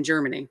the game in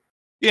Germany.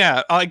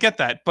 Yeah, I get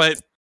that, but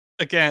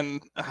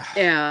again,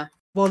 yeah.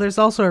 Well, there's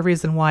also a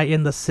reason why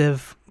in the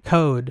Civ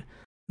code,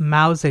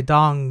 Mao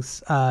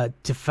Zedong's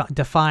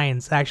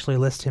defines actually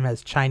list him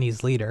as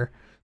Chinese leader,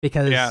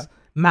 because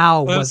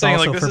Mao was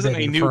also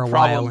forbidden for a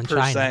while in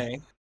China.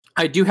 Se.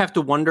 I do have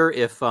to wonder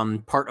if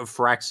part of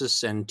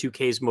Firaxis and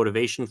 2K's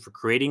motivation for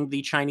creating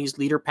the Chinese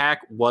leader pack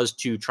was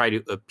to try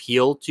to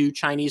appeal to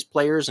Chinese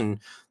players and,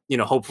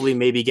 hopefully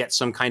maybe get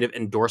some kind of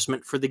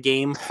endorsement for the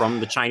game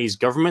from the Chinese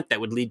government that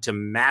would lead to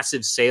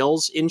massive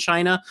sales in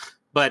China.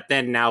 But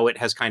then now it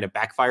has kind of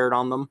backfired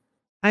on them.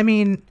 I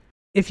mean,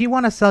 if you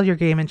want to sell your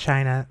game in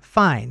China,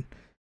 fine.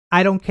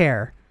 I don't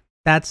care.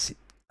 That's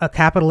a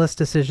capitalist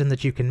decision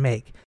that you can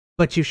make.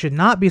 But you should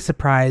not be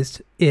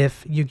surprised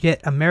if you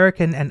get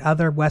American and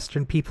other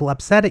Western people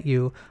upset at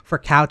you for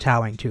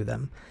kowtowing to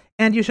them.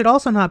 And you should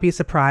also not be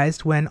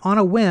surprised when, on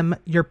a whim,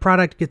 your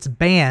product gets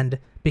banned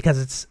because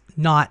it's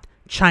not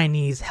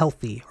Chinese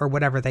healthy, or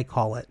whatever they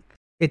call it.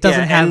 It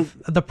doesn't have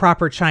the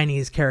proper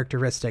Chinese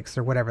characteristics,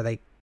 or whatever they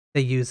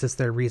use as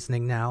their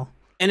reasoning now.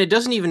 And it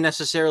doesn't even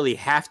necessarily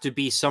have to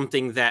be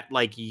something that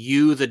like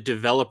you, the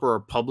developer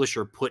or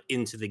publisher, put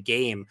into the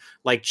game.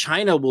 Like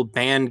China will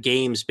ban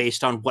games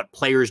based on what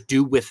players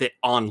do with it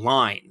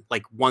online.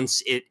 Like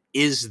once it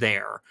is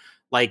there,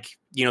 like,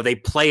 you know, they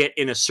play it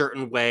in a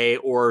certain way,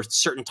 or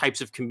certain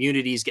types of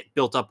communities get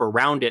built up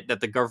around it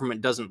that the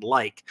government doesn't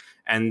like.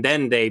 And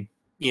then they,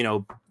 you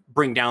know,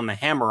 bring down the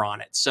hammer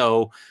on it.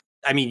 So,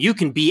 I mean, you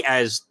can be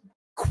as,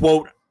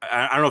 quote,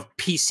 I don't know if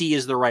PC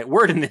is the right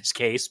word in this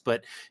case,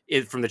 but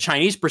from the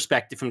Chinese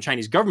perspective, from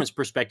Chinese government's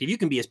perspective, you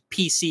can be as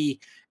PC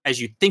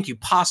as you think you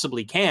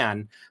possibly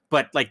can.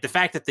 But like the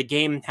fact that the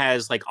game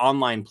has like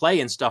online play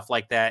and stuff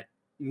like that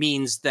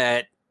means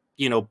that,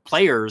 you know,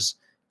 players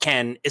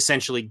can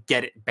essentially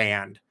get it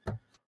banned.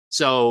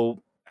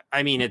 So,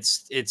 I mean,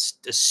 it's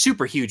a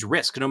super huge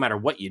risk no matter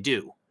what you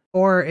do.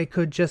 Or it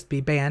could just be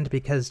banned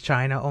because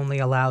China only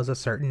allows a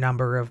certain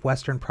number of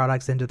Western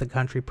products into the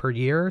country per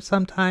year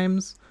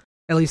sometimes.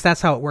 At least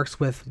that's how it works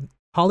with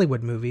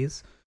Hollywood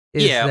movies.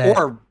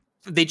 Or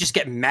they just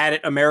get mad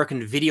at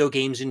American video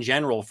games in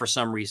general for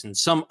some reason.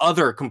 Some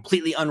other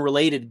completely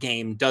unrelated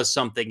game does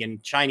something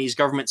and Chinese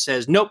government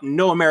says, nope,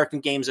 no American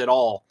games at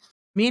all.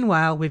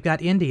 Meanwhile, we've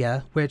got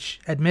India, which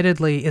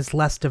admittedly is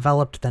less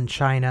developed than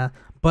China,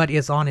 but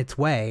is on its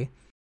way.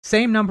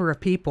 Same number of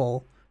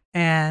people,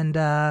 and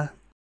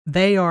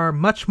they are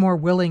much more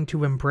willing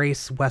to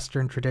embrace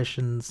Western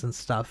traditions and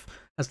stuff,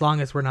 as long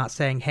as we're not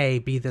saying, hey,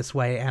 be this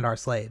way and our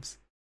slaves.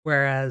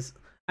 Whereas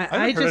I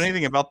haven't heard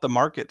anything about the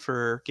market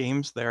for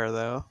games there,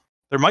 though.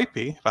 There might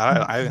be,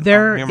 but I don't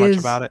hear much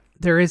about it.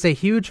 There is a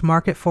huge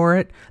market for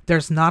it.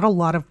 There's not a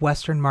lot of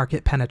Western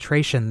market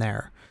penetration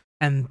there.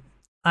 And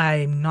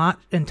I'm not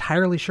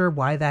entirely sure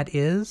why that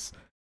is,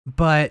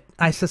 but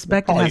I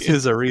suspect there probably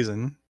is a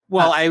reason.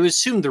 Well, I would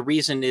assume the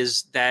reason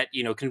is that,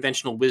 you know,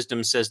 conventional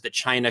wisdom says that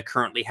China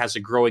currently has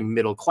a growing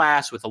middle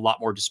class with a lot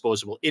more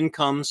disposable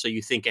income. So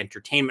you think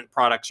entertainment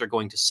products are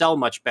going to sell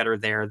much better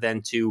there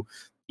than to,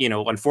 you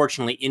know,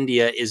 unfortunately,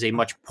 India is a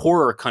much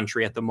poorer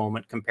country at the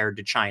moment compared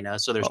to China.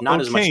 So there's not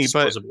as much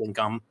disposable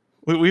income.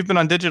 We've been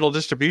on digital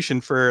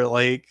distribution for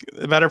like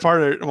the better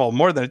part of, well,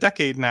 more than a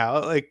decade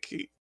now.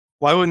 Like,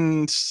 why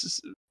wouldn't,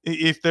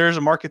 if there's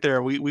a market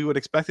there, we would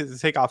expect it to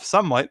take off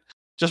somewhat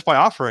just by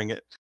offering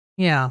it.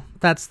 Yeah,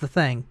 that's the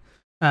thing.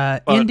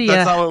 India,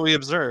 that's not what we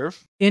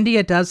observe.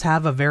 India does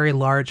have a very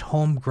large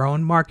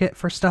homegrown market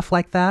for stuff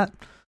like that,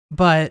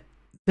 but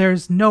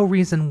there's no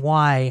reason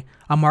why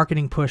a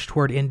marketing push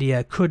toward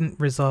India couldn't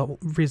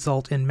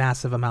result in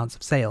massive amounts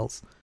of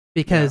sales.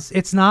 Because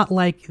it's not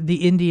like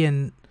the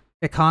Indian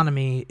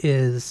economy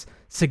is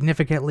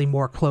significantly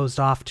more closed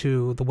off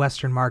to the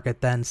Western market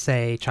than,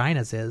 say,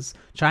 China's is.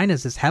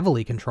 China's is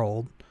heavily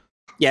controlled.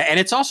 Yeah, and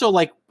it's also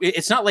like,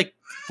 it's not like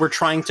we're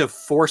trying to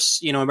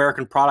force, you know,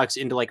 American products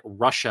into like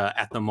Russia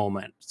at the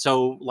moment.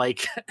 So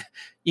like,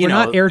 we're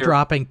not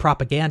airdropping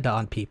propaganda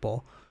on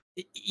people.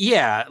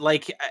 Yeah,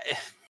 like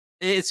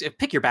it's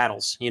pick your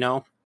battles, you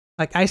know?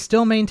 Like, I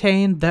still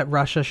maintain that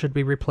Russia should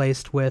be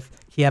replaced with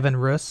Kievan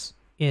Rus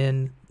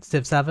in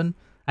Civ 7.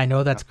 I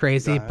know that's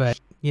crazy, but,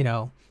 you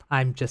know,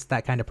 I'm just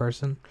that kind of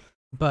person.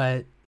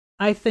 But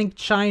I think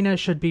China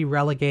should be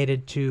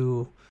relegated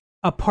to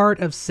a part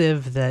of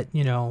Civ that,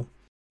 you know,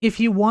 if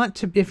you're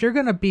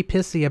going to be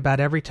pissy about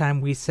every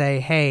time we say,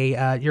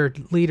 hey, your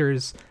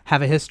leaders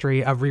have a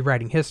history of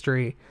rewriting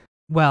history,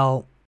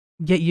 well,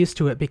 get used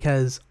to it,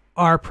 because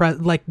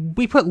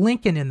we put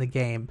Lincoln in the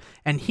game,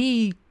 and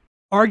he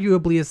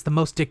arguably is the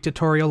most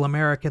dictatorial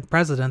American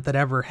president that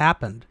ever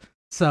happened.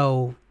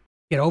 So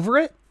get over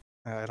it.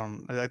 I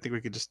think we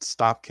could just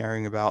stop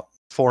caring about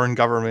foreign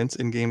governments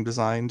in game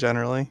design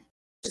generally.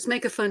 Just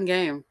make a fun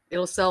game.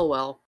 It'll sell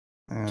well.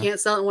 Yeah. You can't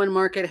sell it in one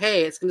market.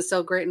 Hey, it's going to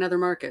sell great in other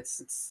markets.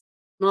 It's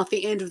not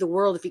the end of the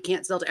world if you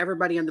can't sell to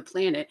everybody on the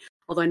planet.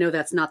 Although I know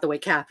that's not the way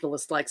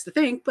capitalist likes to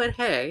think, but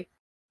hey.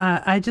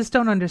 I just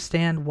don't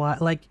understand why,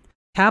 like,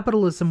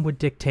 capitalism would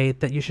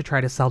dictate that you should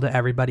try to sell to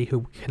everybody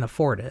who can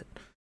afford it.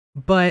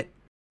 But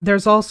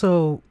there's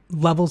also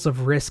levels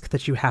of risk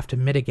that you have to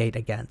mitigate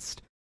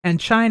against. And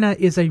China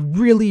is a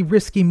really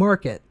risky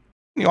market.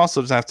 You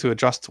also just have to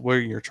adjust where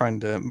you're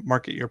trying to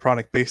market your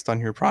product based on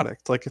your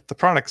product. Like, if the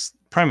product's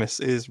premise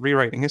is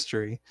rewriting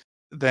history,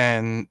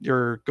 then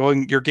your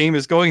game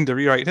is going to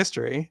rewrite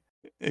history.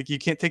 Like, you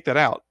can't take that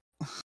out.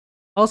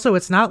 Also,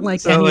 it's not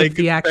like so, any like, of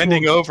the actual...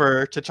 bending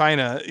over to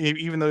China,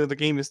 even though the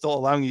game is still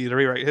allowing you to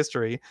rewrite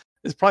history,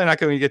 is probably not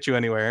going to get you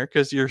anywhere,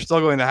 because you're still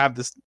going to have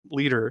this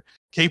leader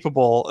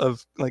capable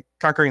of like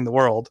conquering the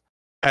world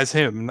as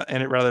him,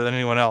 and it rather than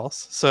anyone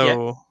else.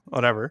 So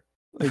whatever.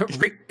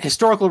 Like,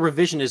 historical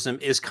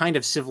revisionism is kind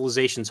of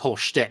civilization's whole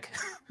shtick.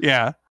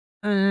 Yeah.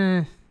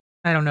 I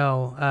don't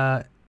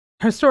know.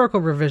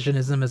 Historical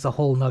revisionism is a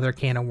whole nother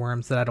can of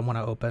worms that I don't want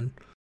to open.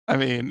 I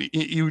mean,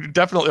 you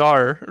definitely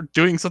are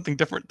doing something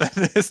different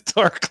than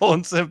historical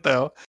in Civ,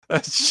 though.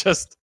 That's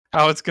just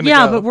how it's going to go.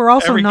 Yeah, but we're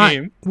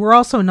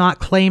also not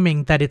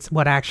claiming that it's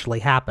what actually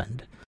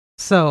happened.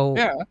 So,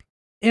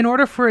 in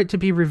order for it to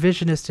be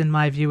revisionist, in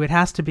my view, it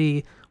has to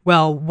be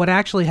well, what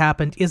actually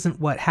happened isn't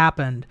what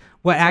happened.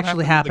 What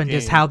actually happened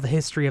is game. how the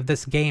history of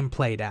this game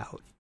played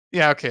out.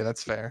 Yeah, okay,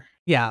 that's fair.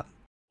 Yeah.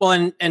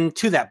 Well, and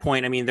to that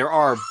point, I mean, there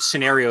are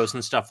scenarios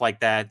and stuff like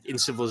that in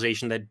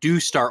Civilization that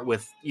do start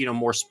with,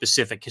 more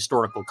specific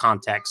historical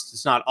context.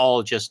 It's not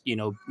all just,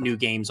 new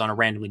games on a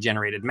randomly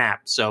generated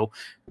map. So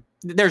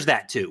there's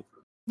that too.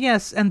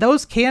 Yes, and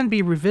those can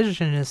be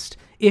revisionist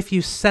if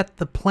you put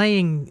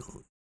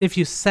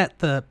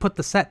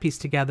the set piece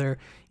together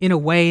in a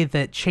way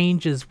that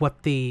changes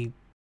what the,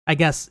 I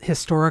guess,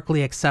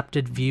 historically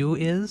accepted view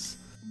is.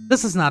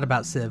 This is not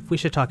about Civ. We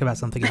should talk about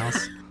something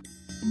else.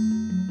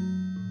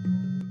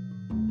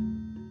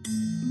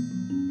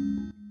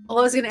 Well,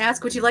 I was going to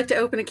ask, would you like to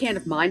open a can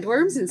of mind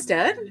worms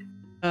instead?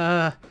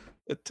 A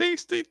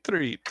tasty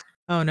treat.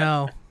 Oh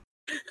no.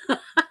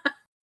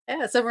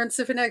 Yeah, someone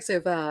Cifinex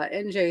of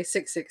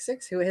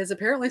NJ666, who has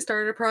apparently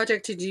started a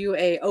project to do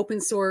a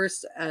open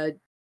source OpenGL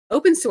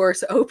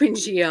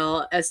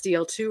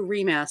SDL2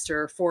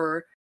 remaster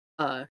for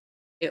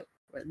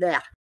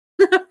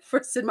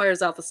for Sid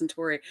Meier's Alpha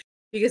Centauri,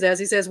 because as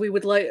he says,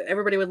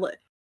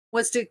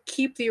 wants to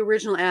keep the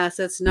original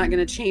assets, not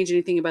going to change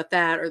anything about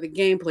that or the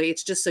gameplay.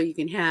 It's just so you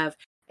can have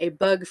a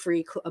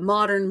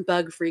modern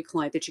bug-free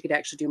client that you could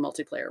actually do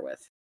multiplayer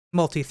with.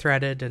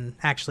 Multi-threaded and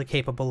actually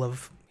capable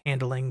of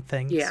handling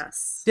things.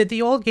 Yes. Did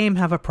the old game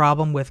have a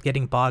problem with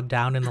getting bogged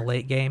down in the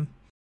late game?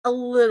 A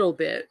little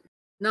bit.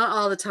 Not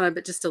all the time,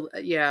 but just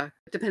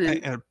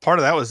depending. And part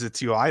of that was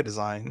its UI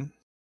design.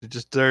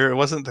 There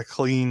wasn't the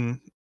clean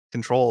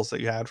controls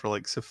that you had for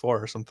like Civ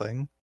 4 or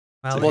something.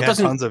 Well, So if you had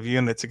tons of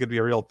units, it could be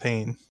a real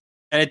pain.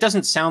 And it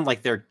doesn't sound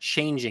like they're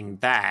changing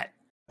that.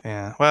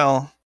 Yeah,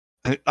 well,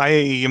 I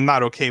am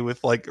not okay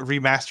with like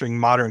remastering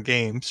modern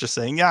games, just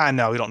saying, yeah,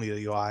 no, we don't need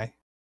a UI.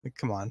 Like,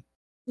 come on.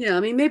 Yeah, I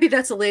mean, maybe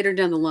that's a later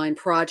down the line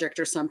project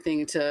or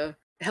something to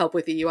help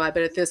with the UI,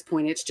 but at this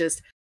point, it's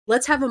just,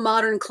 let's have a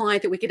modern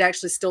client that we could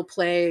actually still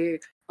play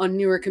on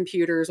newer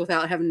computers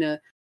without having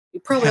to,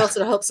 probably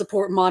also to help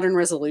support modern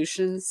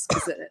resolutions.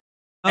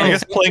 I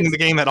guess playing the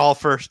game at all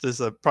first is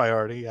a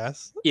priority,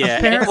 yes. Yeah,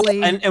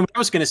 Apparently, and what I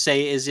was going to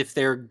say is if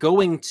they're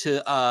going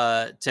to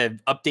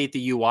update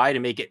the UI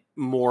to make it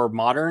more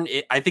modern,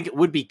 I think it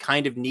would be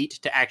kind of neat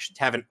to actually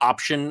have an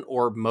option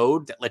or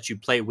mode that lets you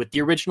play with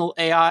the original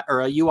AI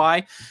or a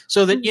UI,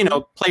 so that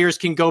players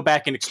can go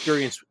back and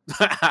experience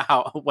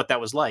what that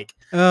was like,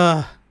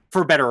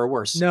 for better or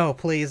worse. No,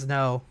 please,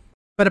 no.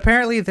 But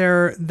apparently,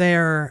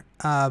 their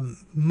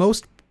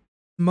most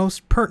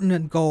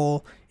pertinent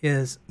goal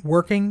is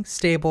working,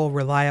 stable,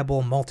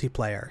 reliable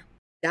multiplayer.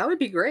 That would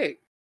be great.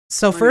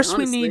 So first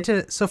what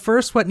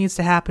needs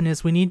to happen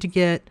is we need to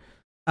get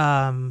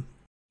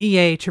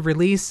EA to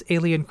release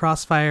Alien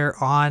Crossfire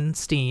on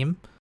Steam,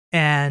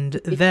 and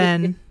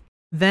then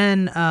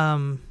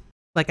I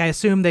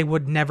assume they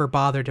would never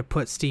bother to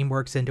put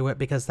Steamworks into it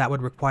because that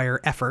would require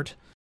effort.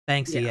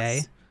 Thanks,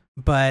 EA.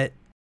 But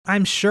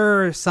I'm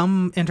sure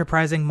some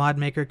enterprising mod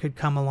maker could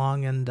come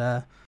along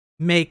and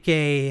make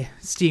a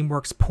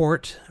Steamworks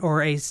port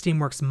or a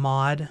Steamworks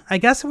mod. I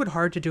guess it would be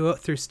hard to do it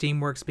through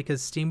Steamworks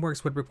because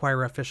Steamworks would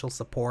require official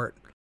support.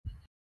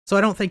 So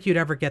I don't think you'd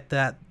ever get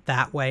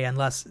that way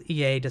unless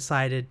EA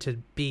decided to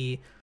be,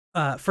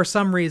 for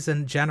some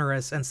reason,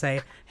 generous and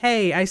say,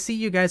 hey, I see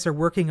you guys are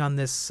working on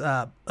this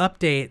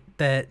update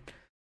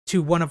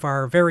to one of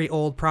our very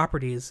old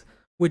properties.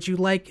 Would you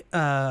like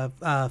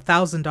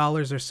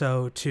 $1,000 or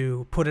so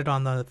to put it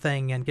on the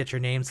thing and get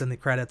your names in the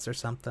credits or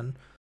something?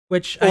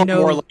 Which I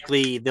know more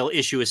likely they'll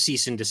issue a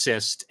cease and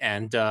desist.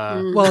 And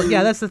well,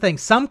 yeah, that's the thing.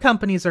 Some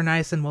companies are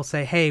nice and will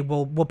say, "Hey,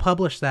 we'll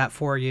publish that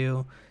for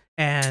you,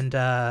 and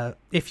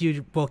if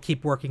you will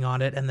keep working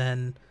on it," and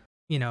then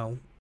and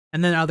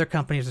then other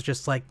companies are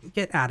just like,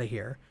 "Get out of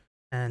here."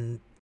 And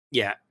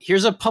yeah,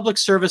 here's a public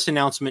service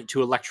announcement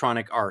to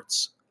Electronic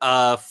Arts.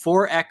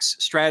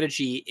 4X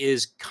strategy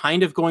is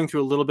kind of going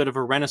through a little bit of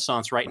a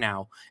renaissance right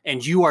now,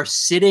 and you are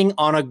sitting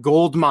on a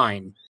gold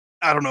mine.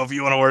 I don't know if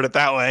you want to word it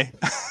that way.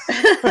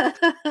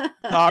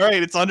 All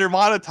right, it's under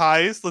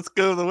monetized. Let's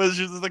go to the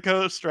Wizards of the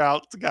Coast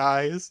route,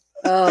 guys.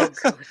 Oh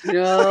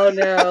no!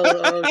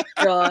 Oh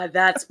god,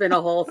 that's been a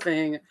whole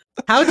thing.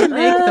 How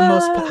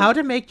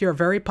to make your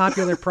very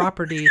popular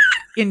property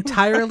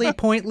entirely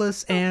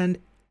pointless and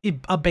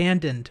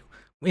abandoned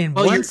in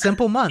one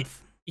simple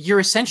month.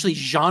 You're essentially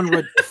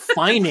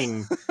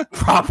genre-defining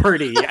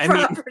property. I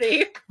mean,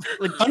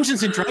 like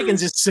Dungeons and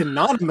Dragons is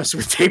synonymous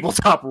with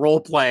tabletop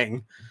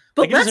role-playing.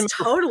 But let's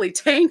totally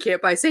tank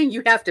it by saying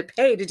you have to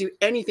pay to do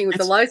anything with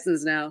the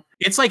license now.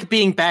 It's like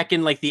being back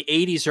in like the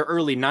 80s or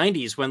early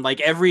 90s when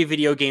like every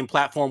video game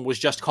platform was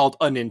just called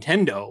a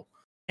Nintendo.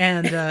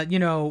 And,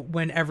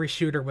 when every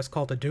shooter was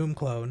called a Doom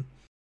clone.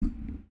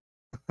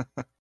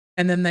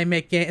 And then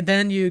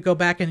then you go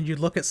back and you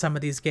look at some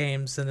of these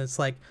games and it's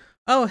like,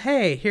 oh,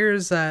 hey,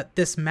 here's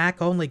this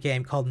Mac-only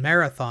game called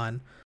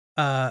Marathon.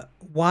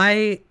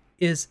 Why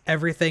is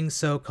everything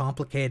so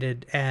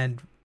complicated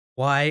and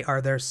why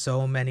are there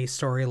so many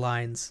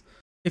storylines?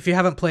 If you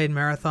haven't played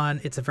Marathon,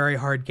 it's a very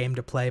hard game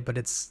to play, but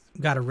it's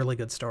got a really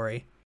good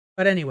story.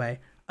 But anyway,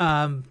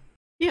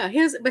 Yeah, he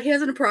has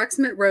an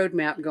approximate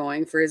roadmap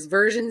going for his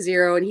version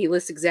 0, and he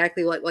lists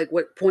exactly like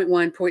what point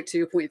 1, point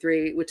 2, point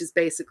 3, which is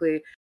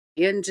basically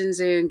the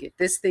engines in, get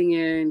this thing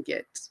in,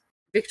 get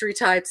victory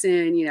types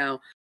in,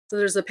 So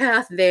there's a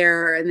path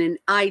there, and then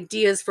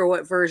ideas for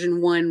what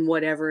version 1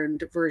 whatever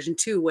and version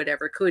 2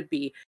 whatever could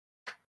be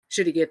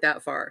should he get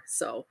that far.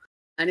 So,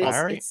 and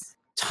it's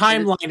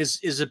timeline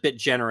is a bit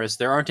generous.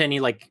 There aren't any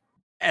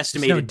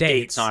estimated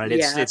dates on it.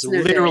 It's no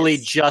literally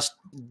dates. just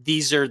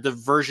these are the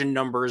version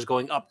numbers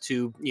going up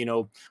to,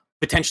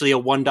 potentially a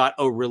 1.0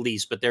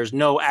 release, but there's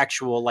no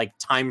actual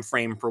time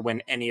frame for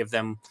when any of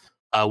them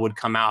would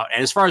come out.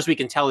 And as far as we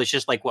can tell, it's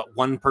just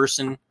one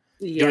person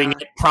doing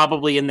it,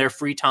 probably in their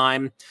free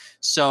time.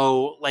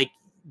 So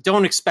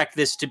don't expect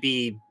this to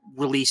be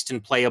released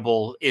and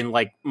playable in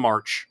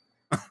March.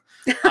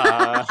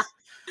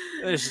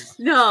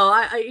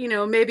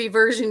 No, maybe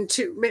version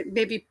 2,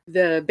 maybe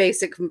the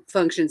basic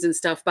functions and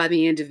stuff by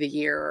the end of the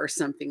year or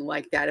something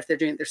like that, if they're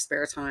doing it in their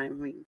spare time.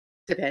 I mean,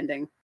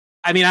 depending.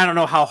 I mean, I don't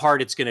know how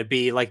hard it's going to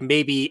be.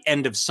 Maybe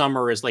end of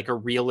summer is a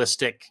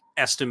realistic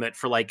estimate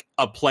for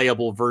a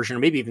playable version, or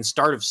maybe even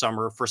start of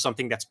summer for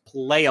something that's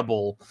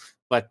playable,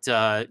 but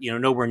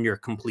nowhere near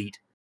complete.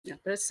 Yeah,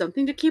 but it's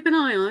something to keep an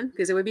eye on,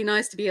 because it would be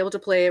nice to be able to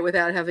play it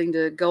without having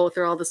to go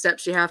through all the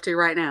steps you have to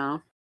right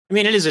now. I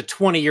mean, it is a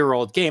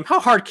 20-year-old game. How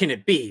hard can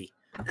it be?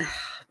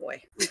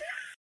 Boy.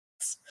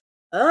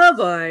 Oh,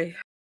 boy.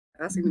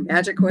 Asking the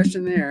magic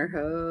question there.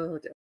 Oh,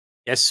 dear.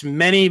 Yes,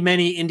 many,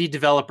 many indie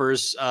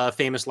developers'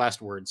 famous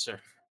last words.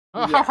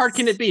 How hard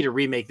can it be to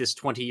remake this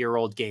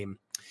 20-year-old game?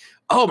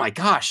 Oh, my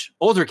gosh.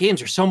 Older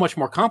games are so much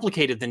more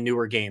complicated than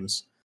newer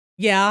games.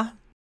 Yeah.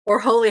 Or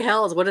holy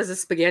hells, what is a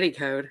spaghetti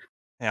code?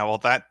 Yeah, well,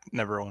 that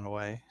never went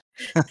away.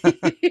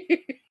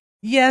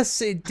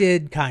 Yes, it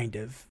did, kind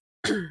of.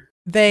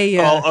 They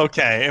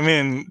okay. I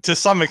mean, to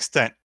some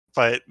extent,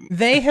 but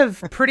they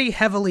have pretty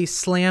heavily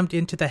slammed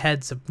into the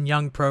heads of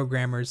young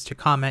programmers to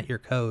comment your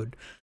code.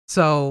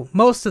 So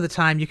most of the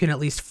time, you can at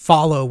least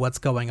follow what's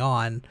going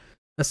on,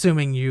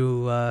 assuming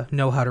you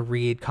know how to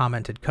read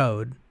commented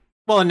code.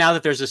 Well, and now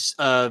that there's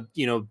a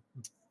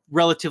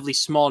relatively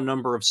small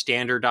number of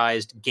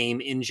standardized game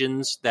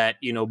engines that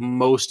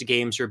most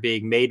games are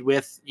being made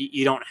with,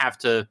 you don't have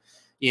to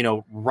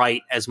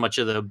write as much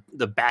of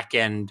the back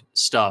end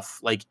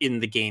stuff in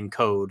the game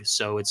code.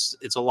 So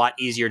it's a lot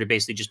easier to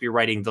basically just be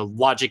writing the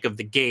logic of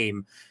the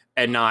game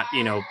and not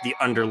the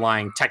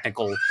underlying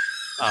technical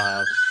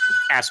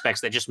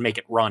aspects that just make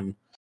it run.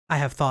 I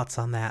have thoughts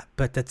on that,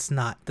 but that's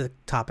not the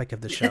topic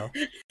of the show.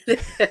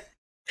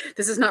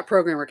 This is not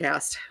Programmer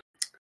Cast.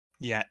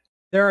 yet.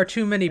 There are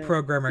too many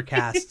programmer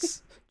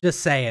casts. Just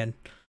saying.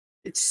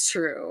 It's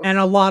true. And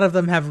a lot of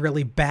them have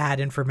really bad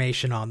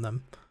information on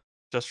them.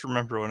 Just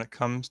remember, when it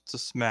comes to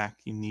Smack,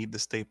 you need the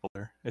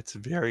stapler. It's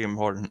very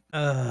important.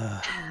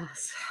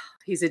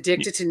 He's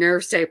addicted to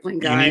nerve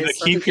stapling, guys. You need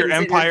to keep your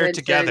empire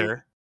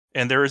together,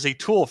 and there is a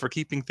tool for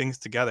keeping things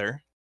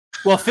together.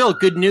 Well, Phil,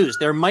 good news.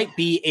 There might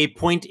be a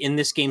point in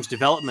this game's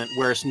development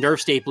where nerve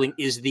stapling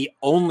is the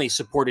only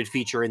supported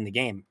feature in the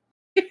game.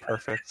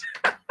 Perfect.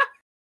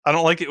 I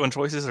don't like it when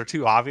choices are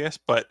too obvious,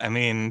 but I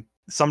mean,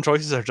 some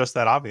choices are just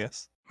that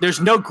obvious.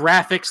 There's no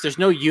graphics, there's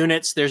no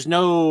units, there's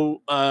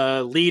no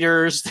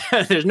leaders,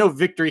 there's no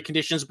victory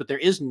conditions, but there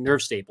is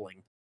nerve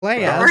stapling.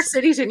 There are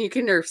cities and you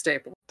can nerve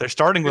staple. They're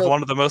starting with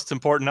one of the most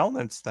important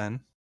elements then.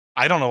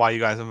 I don't know why you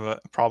guys have a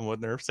problem with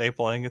nerve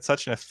stapling. It's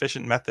such an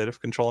efficient method of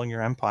controlling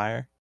your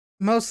empire.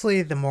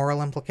 Mostly the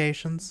moral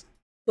implications.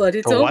 But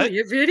it's only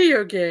a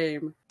video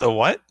game. The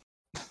what?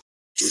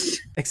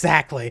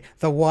 Exactly.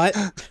 The what?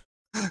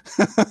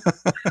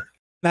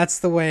 That's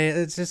the way.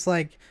 It's just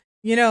like,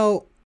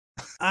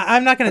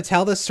 I'm not going to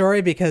tell this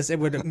story because it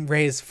would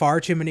raise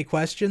far too many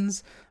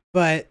questions,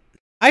 but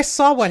I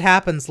saw what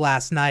happens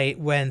last night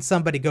when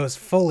somebody goes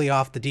fully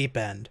off the deep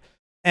end.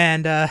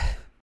 And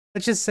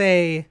let's just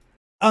say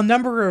a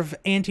number of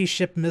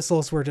anti-ship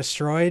missiles were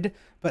destroyed,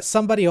 but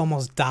somebody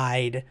almost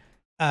died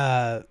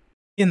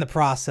in the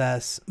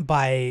process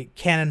by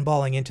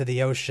cannonballing into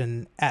the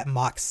ocean at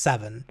Mach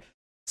 7.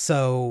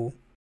 So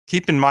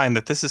keep in mind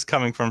that this is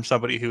coming from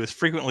somebody who is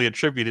frequently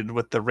attributed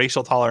with the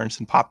racial tolerance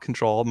and pop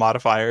control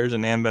modifiers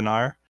in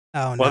Ambinar.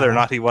 Oh, no. Whether or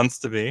not he wants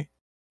to be.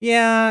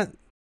 Yeah,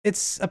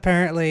 it's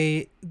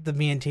apparently the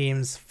Me and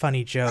Team's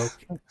funny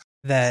joke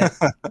that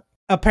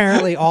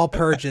apparently all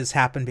purges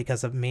happen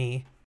because of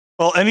me.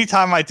 Well,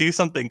 anytime I do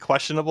something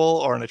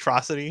questionable or an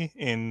atrocity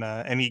in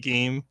any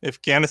game,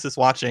 if Canis is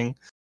watching,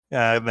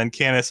 then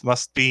Canis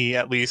must be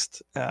at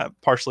least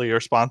partially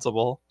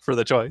responsible for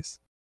the choice.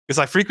 Because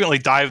I frequently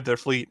dive their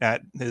fleet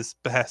at his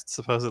behest,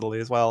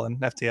 supposedly, as well, in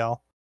FTL.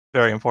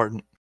 Very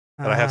important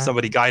that I have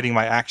somebody guiding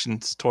my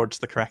actions towards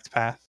the correct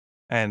path.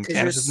 And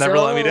Canis has never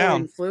let me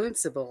down.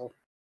 Influenceable.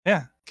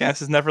 Yeah, Canis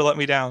has never let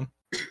me down.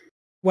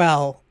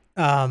 Well,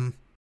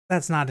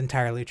 that's not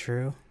entirely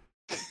true.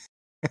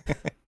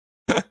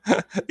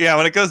 Yeah,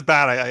 when it goes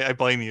bad, I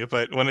blame you.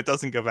 But when it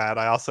doesn't go bad,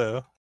 I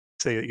also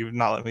say that you've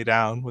not let me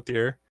down with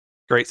your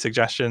great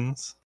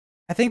suggestions.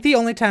 I think the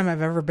only time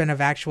I've ever been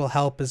of actual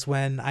help is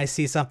when I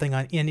see something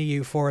in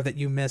EU4 that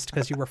you missed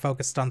because you were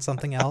focused on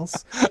something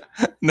else.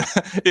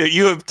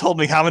 You have told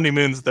me how many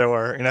moons there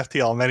were in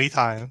FTL many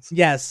times.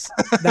 Yes,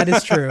 that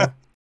is true.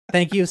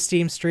 Thank you,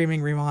 Steam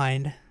Streaming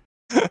Remind.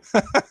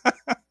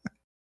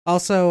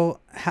 Also,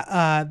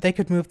 they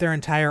could move their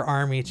entire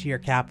army to your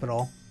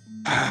capital.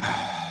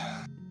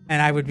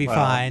 And I would be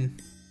fine.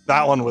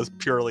 That one was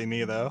purely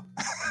me, though.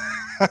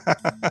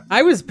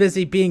 I was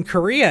busy being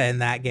Korea in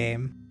that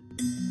game.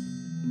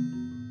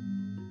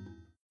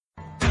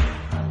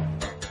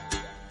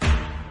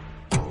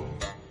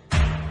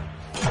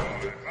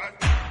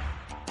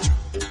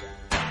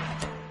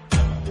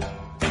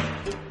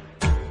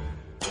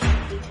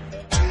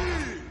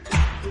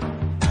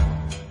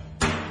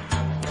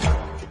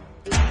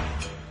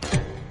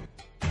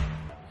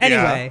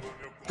 Anyway,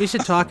 we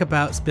should talk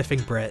about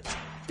Spiffing Brit.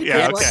 Yeah,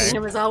 okay. Watching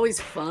him is always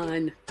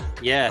fun.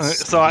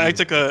 Yes. So I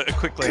took a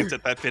quick glance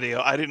at that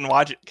video. I didn't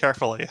watch it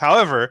carefully.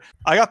 However,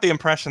 I got the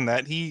impression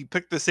that he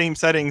picked the same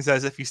settings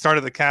as if he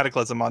started the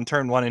Cataclysm on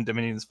turn 1 in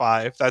Dominions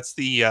 5. That's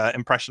the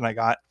impression I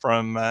got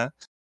from a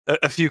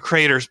few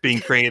craters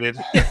being created.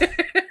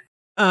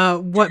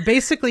 What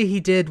basically he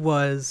did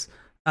was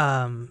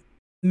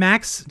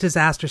max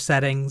disaster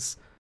settings.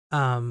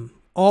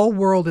 All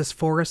world is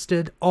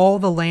forested. All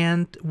the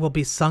land will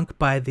be sunk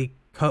by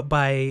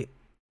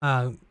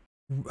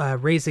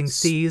raising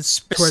seas.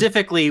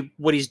 Specifically,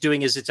 what he's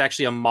doing is it's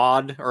actually a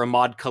mod or a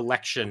mod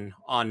collection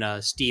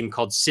on Steam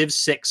called Civ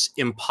 6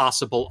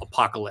 Impossible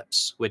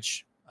Apocalypse,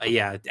 which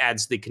it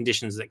adds the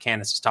conditions that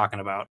Canis is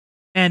talking about.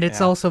 And it's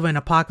also in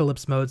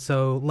apocalypse mode,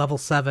 so level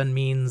 7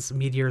 means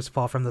meteors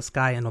fall from the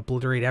sky and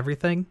obliterate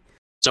everything.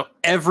 So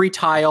every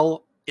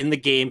tile in the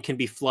game can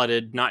be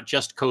flooded, not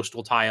just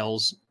coastal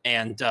tiles.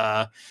 And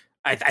I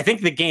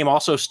think the game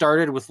also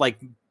started with like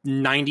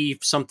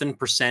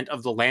 90-something%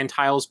 of the land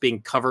tiles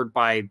being covered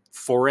by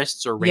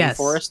forests or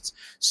rainforests.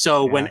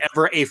 So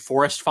whenever a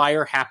forest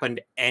fire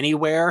happened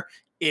anywhere,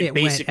 it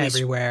basically went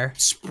everywhere.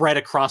 Spread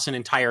across an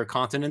entire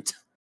continent.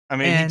 I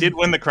mean, he did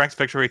win the correct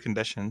victory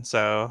condition,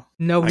 so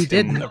no, he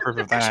didn't approve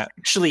of that.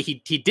 Actually,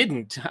 he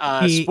didn't.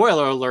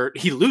 Spoiler alert: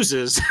 he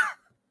loses.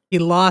 He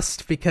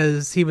lost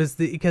because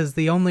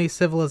the only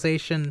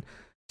civilization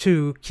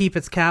to keep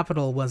its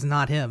capital was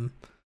not him.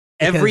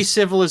 Every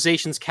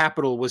civilization's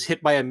capital was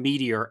hit by a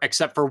meteor,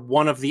 except for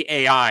one of the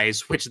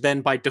AIs, which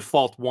then by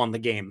default won the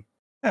game.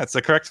 Yeah, it's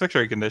the correct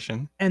victory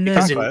condition. And then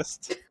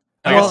Conquest.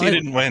 I guess he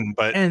didn't win,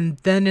 but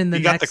then he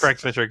got the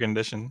correct victory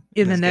condition.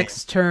 In the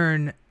next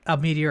turn, a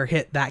meteor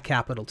hit that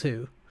capital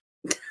too.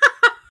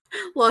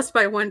 Lost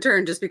by one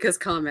turn just because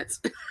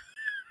comets.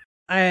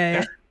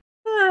 That's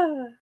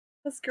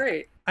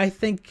great. I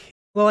think,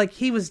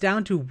 he was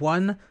down to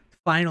one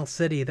final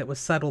city that was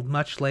settled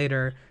much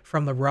later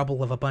from the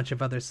rubble of a bunch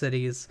of other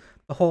cities.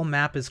 The whole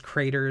map is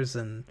craters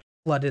and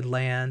flooded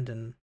land,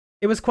 and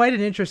it was quite an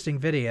interesting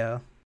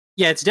video.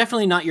 Yeah, it's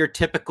definitely not your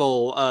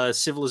typical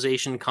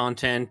civilization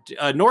content,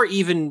 nor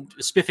even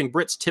Spiffing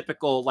Brit's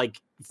typical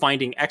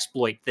finding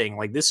exploit thing.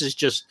 This is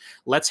just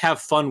let's have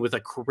fun with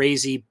a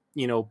crazy,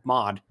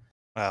 mod.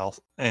 Well,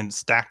 and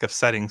stack of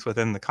settings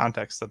within the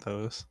context of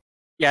those.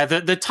 Yeah,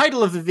 the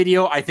title of the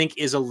video I think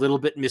is a little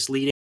bit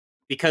misleading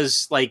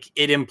because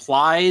it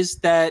implies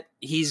that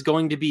he's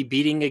going to be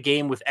beating a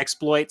game with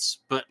exploits,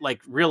 but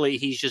really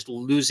he's just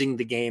losing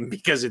the game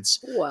because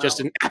it's just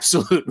an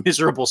absolute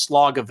miserable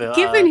slog of a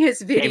given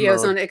his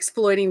videos on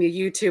exploiting the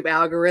YouTube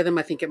algorithm,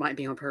 I think it might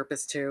be on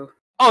purpose too.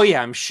 Oh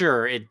yeah, I'm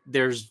sure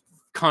there's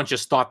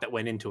conscious thought that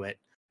went into it.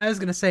 I was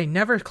gonna say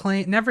never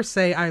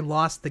say I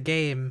lost the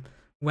game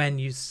when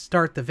you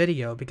start the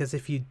video, because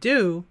if you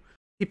do,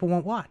 people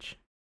won't watch.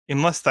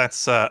 Unless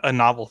that's a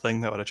novel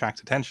thing that would attract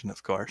attention,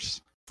 of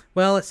course.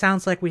 Well, it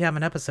sounds like we have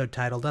an episode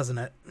title, doesn't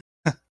it?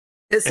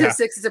 Civ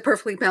 6 is a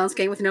perfectly balanced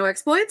game with no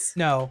exploits?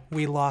 No,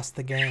 we lost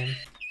the game.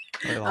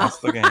 We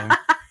lost the game.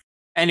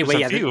 Anyway,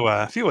 there's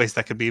a few ways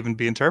that could even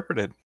be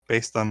interpreted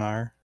based on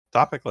our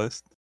topic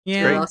list.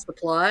 Yeah. We lost the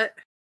plot.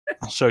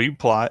 I'll show you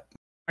plot.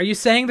 Are you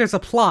saying there's a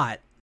plot?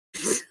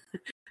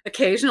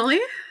 Occasionally.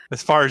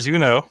 As far as you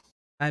know.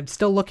 I'm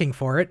still looking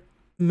for it.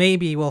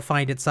 Maybe we'll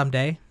find it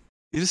someday.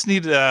 You just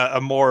need a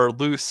more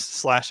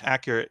loose /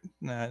 accurate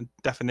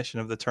definition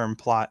of the term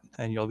plot,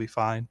 and you'll be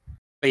fine.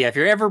 But yeah, if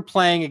you're ever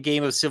playing a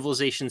game of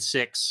Civilization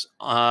 6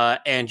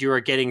 and you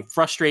are getting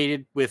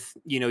frustrated with,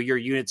 your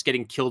units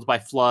getting killed by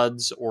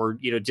floods or,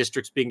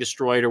 districts being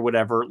destroyed or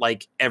whatever,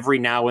 every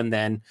now and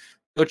then,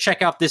 go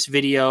check out this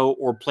video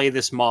or play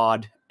this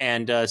mod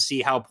and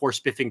see how poor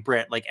Spiffing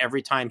Brit,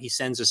 every time he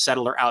sends a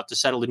settler out to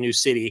settle a new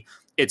city,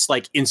 it's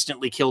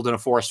instantly killed in a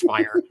forest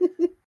fire.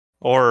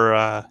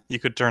 Or you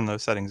could turn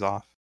those settings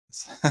off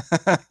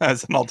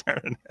as an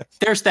alternative.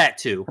 There's that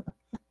too.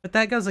 But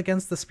that goes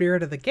against the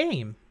spirit of the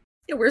game.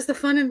 Yeah, where's the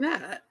fun in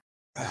that?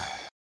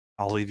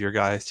 I'll leave your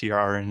guys to your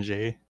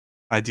RNG.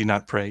 I do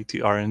not pray to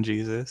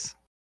RNGs.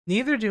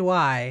 Neither do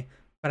I,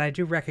 but I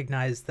do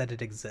recognize that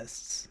it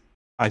exists.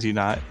 I do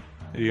not.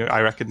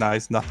 I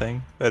recognize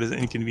nothing that is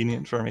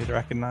inconvenient for me to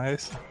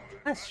recognize.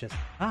 That's just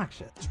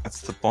obnoxious.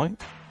 That's the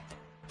point.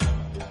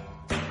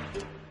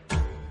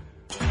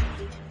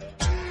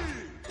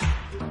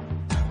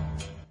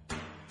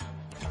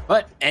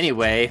 But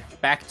anyway,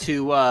 back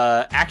to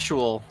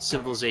actual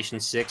Civilization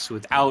 6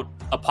 without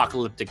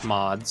apocalyptic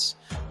mods.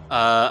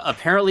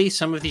 Apparently,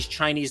 some of these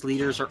Chinese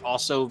leaders are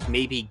also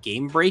maybe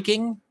game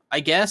breaking,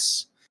 I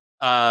guess.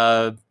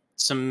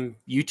 Some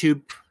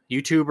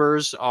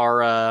YouTubers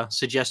are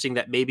suggesting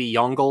that maybe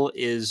Yongle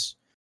is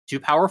too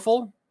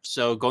powerful.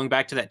 So going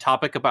back to that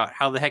topic about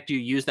how the heck do you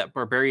use that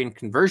barbarian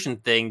conversion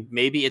thing,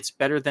 maybe it's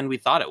better than we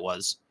thought it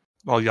was.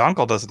 Well,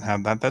 Yongle doesn't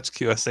have that. That's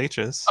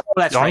QSH's. Oh,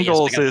 that's right. Yes, I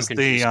Yongle's got them is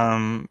confused.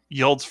 the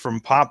yields from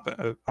pop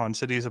on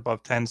cities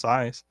above 10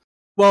 size.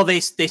 Well, they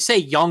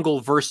say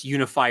Yongle versus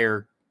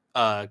Unifier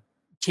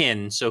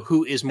kin. So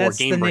who is more That's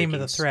game the breaking? name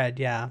of the thread,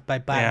 yeah.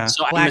 By Yeah.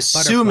 So Black I'm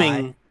assuming,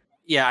 Butterfly.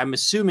 yeah, I'm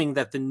assuming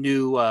that the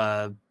new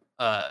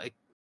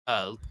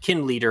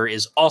kin leader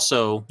is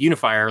also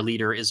Unifier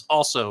leader is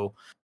also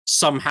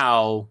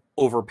somehow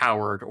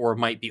overpowered or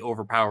might be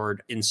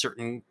overpowered in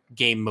certain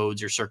game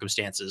modes or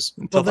circumstances.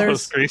 Until the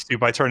there's- host graced you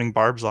by turning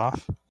barbs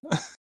off.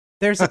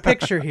 There's a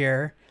picture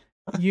here.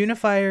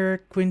 Unifier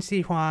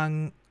Quincy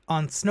Huang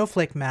on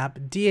Snowflake map,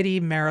 deity,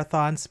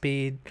 marathon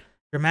speed,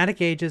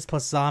 dramatic ages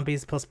plus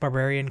zombies plus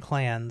barbarian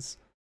clans.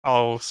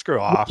 Oh, screw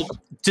off.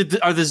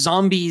 Are the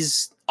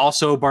zombies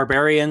also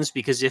barbarians?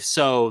 Because if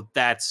so,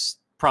 that's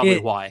probably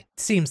why.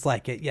 Seems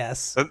like it,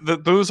 yes.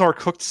 Those are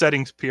cooked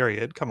settings,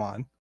 period. Come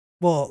on.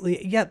 Well,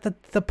 yeah,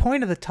 the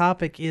point of the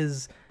topic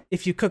is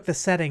if you cook the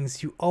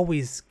settings, you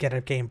always get a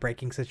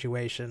game-breaking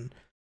situation.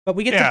 But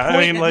we get to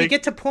point, we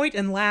get to point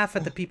and laugh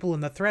at the people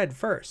in the thread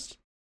first.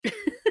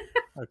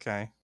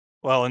 Okay.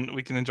 Well, and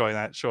we can enjoy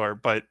that, sure.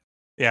 But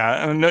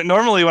yeah, I mean,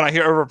 normally when I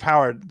hear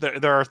overpowered,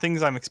 there are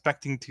things I'm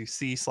expecting to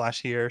see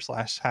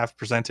 / have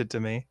presented to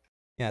me.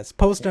 Yes,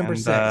 post number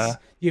 6.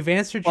 You've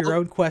answered your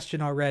own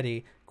question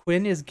already.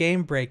 Quinn is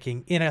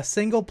game-breaking. In a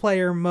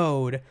single-player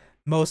mode,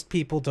 most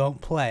people don't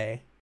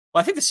play.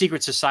 Well, I think the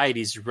Secret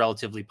Society is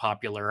relatively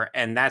popular,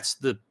 and that's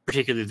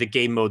particularly the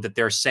game mode that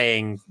they're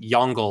saying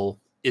Yongle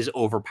is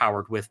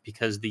overpowered with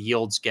because the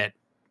yields get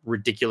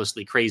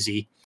ridiculously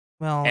crazy.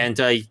 Well, and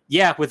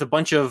with a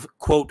bunch of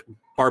quote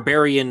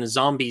barbarian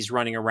zombies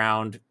running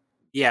around,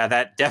 yeah,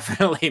 that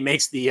definitely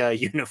makes the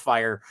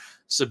Unifier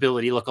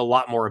ability look a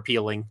lot more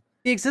appealing.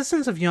 The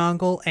existence of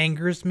Yongle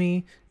angers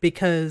me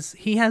because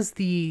he has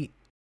the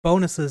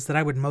bonuses that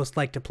I would most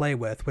like to play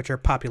with, which are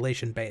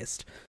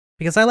population-based.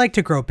 Because I like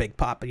to grow big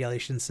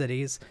population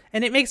cities,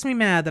 and it makes me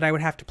mad that I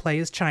would have to play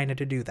as China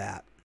to do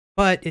that.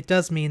 But it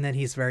does mean that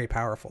he's very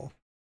powerful.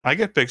 I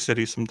get big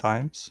cities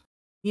sometimes.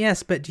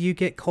 Yes, but do you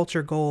get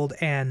culture gold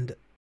and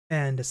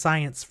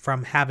science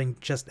from having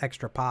just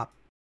extra pop?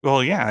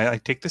 Well, yeah, I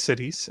take the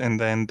cities, and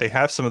then they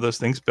have some of those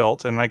things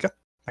built, and I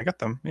get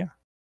them, yeah.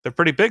 They're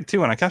pretty big,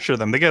 too, when I capture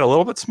them. They get a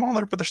little bit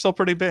smaller, but they're still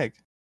pretty big.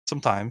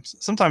 Sometimes.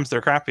 Sometimes they're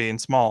crappy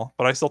and small,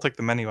 but I still take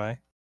them anyway,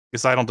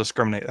 because I don't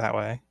discriminate that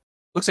way.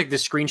 Looks like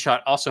this screenshot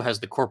also has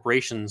the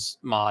corporations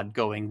mod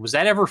going. Was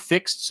that ever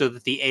fixed so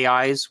that the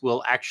AIs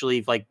will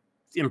actually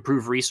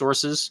improve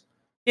resources?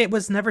 It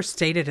was never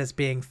stated as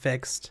being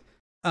fixed,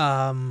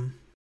 at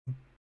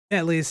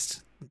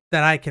least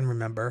that I can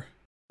remember.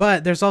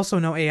 But there's also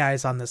no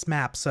AIs on this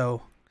map,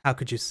 so how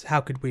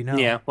could we know?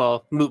 Yeah,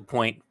 well, moot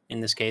point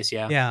in this case,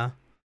 yeah. Yeah.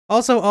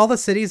 Also, all the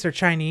cities are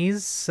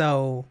Chinese,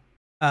 so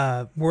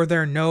were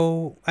there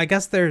no... I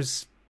guess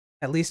there's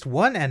at least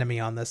one enemy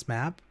on this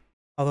map.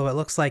 Although it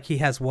looks like he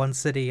has one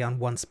city on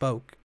one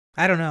spoke.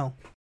 I don't know.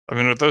 I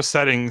mean, with those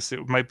settings,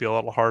 it might be a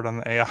little hard on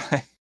the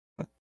AI.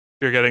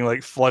 You're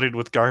getting flooded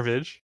with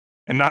garbage,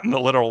 and not in the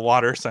literal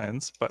water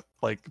sense, but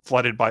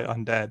flooded by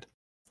undead.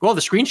 Well,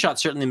 the screenshot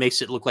certainly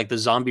makes it look like the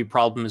zombie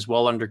problem is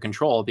well under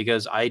control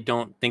because I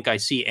don't think I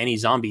see any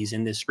zombies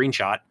in this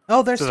screenshot.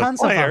 Oh, there's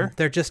tons of them.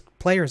 They're just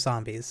player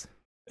zombies.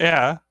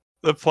 Yeah,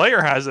 the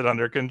player has it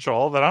under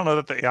control, but I don't know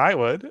that the AI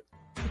would.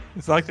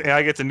 It's not like the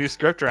AI gets a new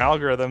script or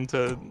algorithm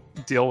to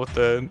deal with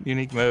the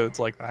unique modes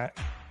like that,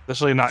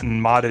 especially not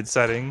in modded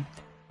setting.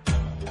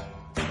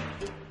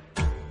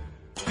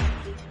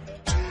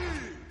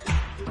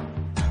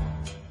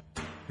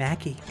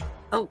 Mackie.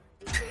 Oh.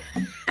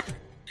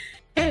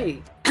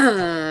 Hey,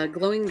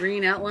 glowing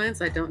green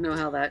outlines. I don't know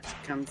how that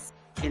comes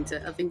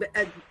into a thing, but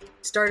who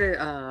started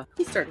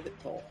the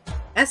poll?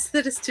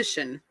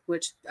 Aesthetician,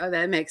 which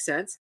that makes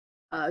sense.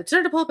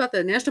 Started a poll about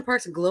the national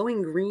parks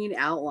glowing green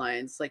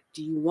outlines.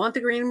 Do you want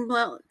the green?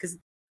 Because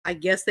I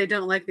guess they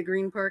don't like the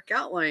green park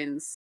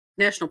outlines.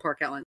 National park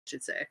outlines, I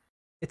should say.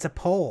 It's a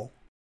poll.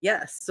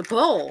 Yes, it's a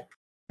poll.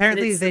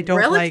 Apparently, they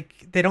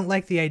don't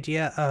like the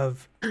idea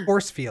of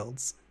force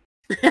fields.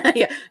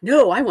 Yeah,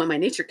 no, I want my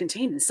nature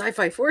contained in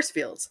sci-fi force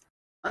fields.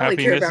 I only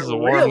care about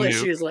real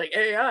issues like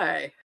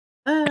AI.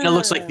 And it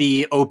looks like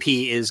the OP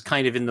is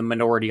kind of in the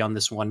minority on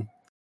this one.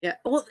 Yeah,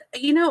 well,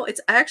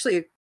 it's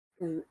actually,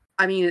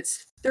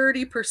 it's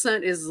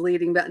 30% is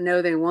leading that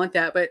no, they want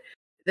that, but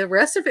the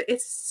rest of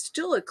it's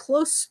still a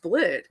close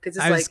split because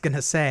I was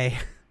gonna say,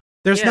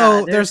 there's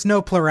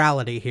no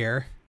plurality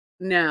here.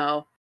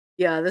 No,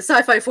 yeah, the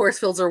sci-fi force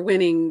fields are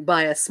winning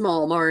by a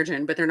small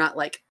margin, but they're not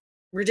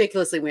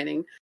ridiculously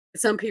winning.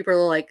 Some people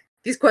are like,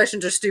 these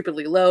questions are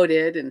stupidly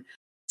loaded, and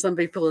some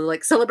people are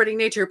like, celebrating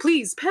nature,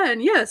 please, pen,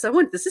 yes, I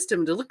want the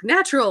system to look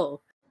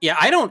natural. Yeah,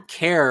 I don't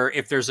care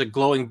if there's a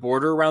glowing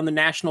border around the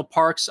national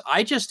parks.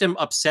 I just am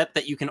upset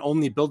that you can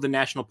only build the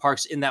national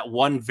parks in that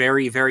one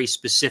very, very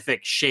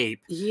specific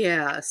shape.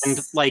 Yes. And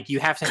like you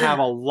have to have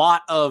a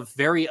lot of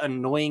very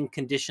annoying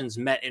conditions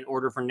met in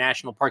order for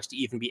national parks to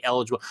even be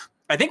eligible.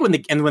 I think when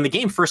the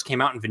game first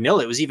came out in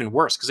vanilla, it was even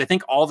worse because I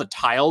think all the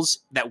tiles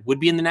that would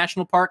be in the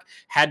national park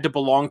had to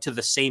belong to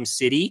the same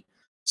city.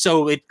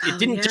 So it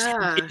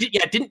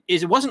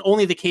wasn't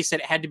only the case that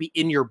it had to be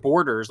in your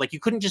borders. Like you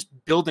couldn't just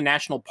build a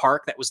national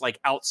park that was like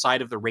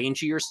outside of the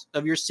range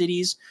of your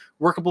city's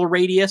workable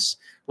radius,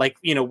 like,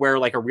 you know, where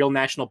like a real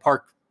national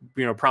park,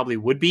 you know, probably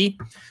would be.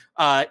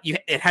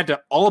 It had to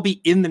all be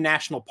in the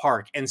national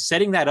park, and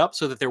setting that up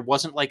so that there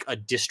wasn't like a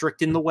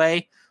district in the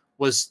way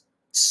was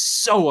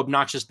so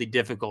obnoxiously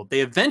difficult.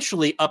 They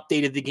eventually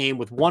updated the game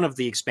with one of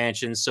the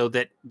expansions so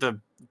that the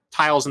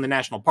tiles in the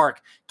national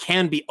park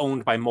can be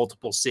owned by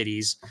multiple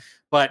cities,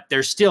 but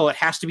it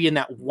has to be in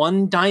that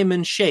one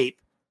diamond shape.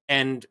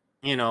 And,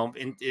 you know,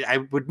 I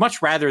would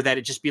much rather that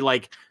it just be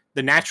like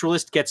the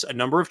naturalist gets a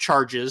number of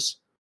charges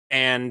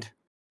and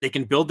they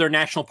can build their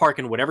national park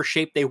in whatever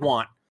shape they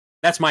want.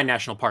 That's my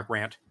national park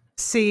rant.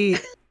 See,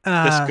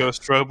 Disco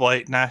Strobe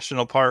Light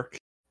National Park.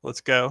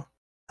 Let's go.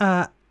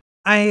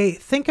 I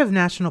think of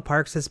national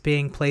parks as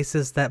being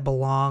places that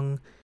belong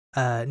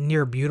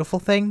near beautiful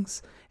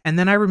things. And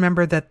then I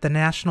remember that the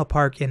national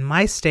park in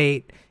my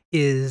state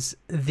is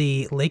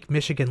the Lake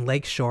Michigan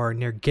lakeshore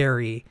near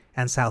Gary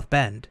and South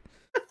Bend.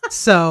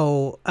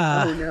 So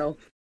oh, no.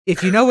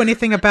 If you know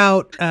anything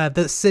about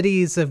the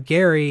cities of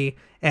Gary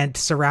and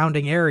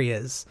surrounding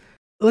areas,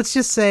 let's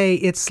just say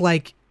it's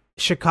like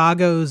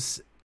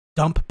Chicago's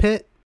dump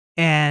pit.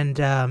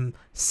 And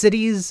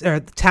cities or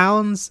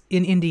towns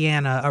in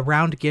Indiana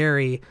around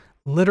Gary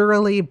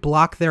literally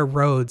block their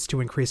roads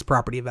to increase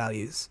property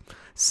values.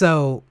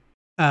 So,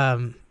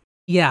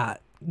 yeah,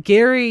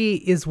 Gary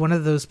is one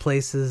of those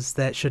places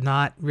that should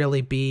not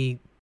really be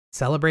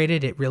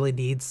celebrated. It really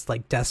needs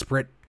like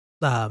desperate,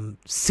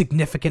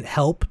 significant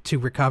help to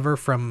recover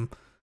from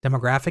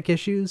demographic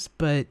issues.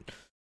 But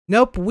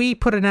nope, we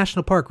put a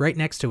national park right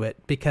next to it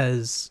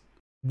because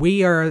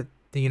we are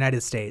the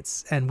United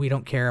States and we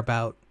don't care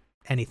about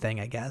anything,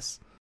 I guess.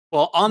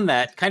 Well, on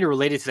that, kind of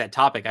related to that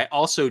topic, I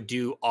also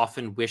do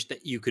often wish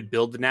that you could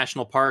build the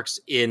national parks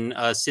in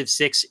Civ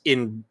 6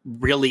 in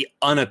really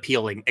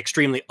unappealing,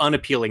 extremely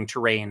unappealing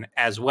terrain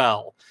as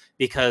well,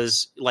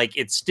 because like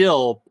it's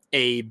still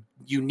a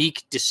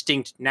unique,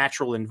 distinct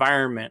natural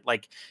environment.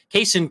 Like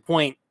case in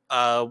point,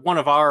 one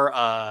of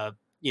our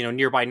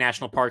nearby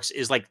national parks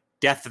is like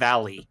Death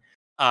Valley,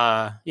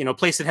 a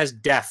place that has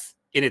death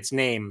in its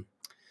name.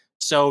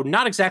 So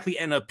not exactly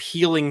an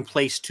appealing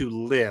place to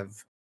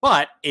live,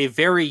 but a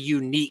very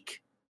unique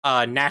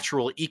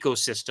natural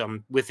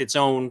ecosystem with its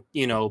own,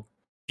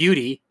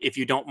 beauty, if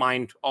you don't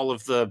mind all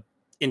of the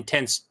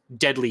intense,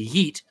 deadly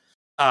heat.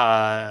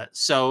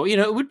 So,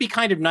 it would be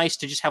kind of nice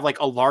to just have like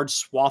a large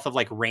swath of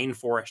like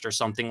rainforest or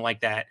something like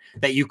that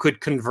you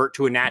could convert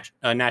to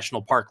a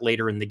national park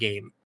later in the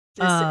game.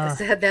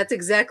 That's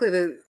exactly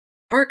the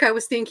park I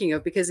was thinking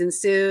of, because in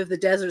Civ, the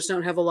deserts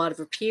don't have a lot of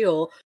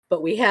appeal,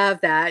 but we have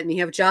that, and you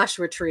have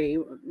Joshua Tree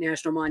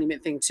National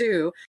Monument thing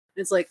too.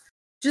 It's like,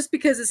 just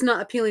because it's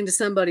not appealing to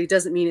somebody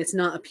doesn't mean it's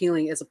not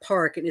appealing as a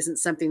park and isn't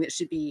something that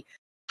should be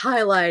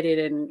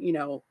highlighted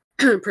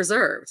and,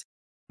 preserved.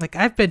 Like,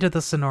 I've been to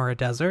the Sonora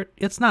Desert.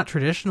 It's not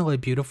traditionally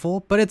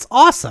beautiful, but it's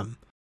awesome.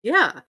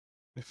 Yeah.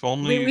 If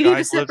only you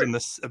guys lived in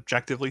this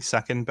objectively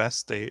second best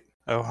state,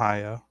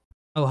 Ohio.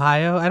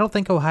 Ohio? I don't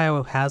think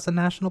Ohio has a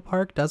national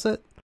park, does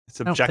it? It's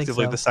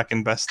objectively the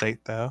second best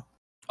state, though.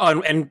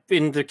 Oh, and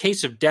in the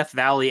case of Death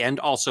Valley and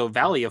also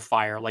Valley of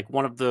Fire, like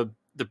one of the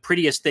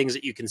prettiest things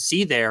that you can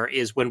see there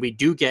is when we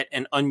do get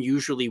an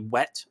unusually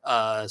wet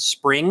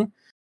spring,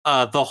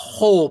 the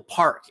whole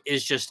park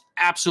is just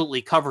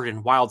absolutely covered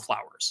in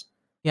wildflowers.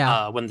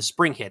 Yeah. When the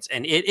spring hits,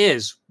 and it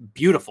is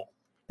beautiful.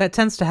 That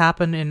tends to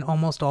happen in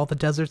almost all the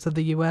deserts of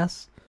the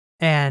U.S.,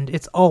 and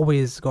it's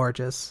always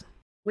gorgeous.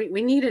 We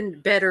need a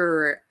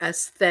better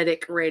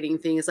aesthetic rating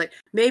thing. It's like,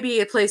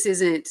 maybe a place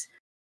isn't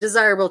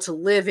desirable to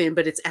live in,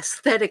 but it's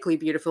aesthetically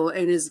beautiful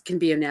and can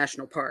be a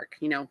national park,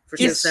 for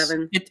Civ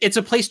 7. It's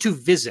a place to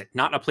visit,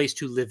 not a place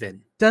to live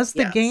in. Does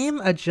the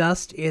game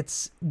adjust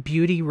its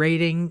beauty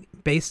rating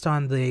based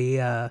on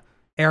the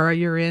era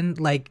you're in?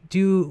 Like,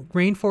 do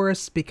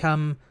rainforests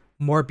become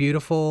more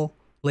beautiful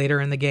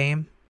later in the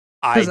game?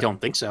 I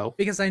don't think so.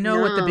 Because I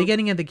know at the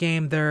beginning of the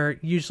game, they're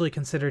usually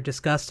considered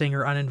disgusting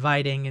or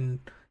uninviting and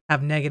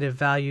have negative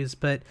values,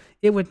 but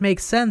it would make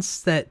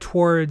sense that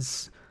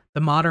towards the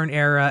modern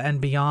era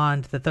and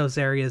beyond, that those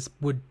areas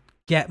would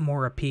get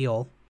more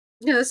appeal.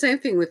 Yeah, the same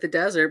thing with the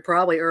desert.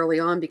 Probably early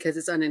on, because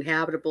it's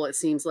uninhabitable, it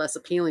seems less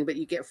appealing, but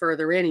you get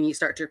further in and you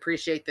start to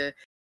appreciate the,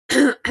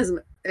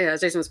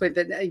 as Jason was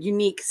pointing, the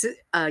unique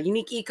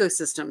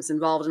ecosystems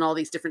involved in all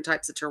these different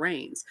types of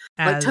terrains.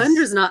 Like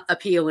tundra's not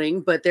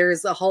appealing, but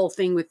there's a whole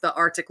thing with the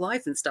Arctic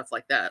life and stuff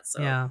like that.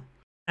 So yeah,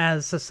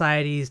 as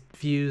society's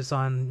views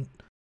on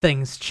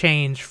things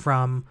change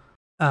from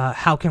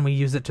how can we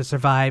use it to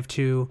survive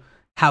to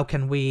how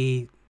can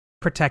we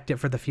protect it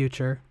for the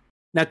future.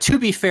 Now, to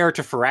be fair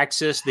to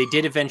Firaxis, they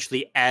did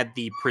eventually add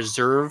the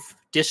Preserve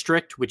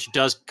District, which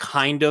does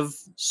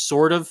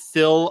sort of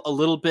fill a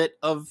little bit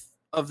of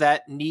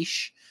that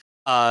niche.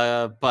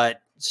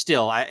 But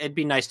still, it'd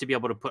be nice to be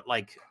able to put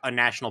like a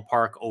national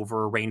park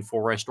over a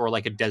rainforest or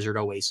like a desert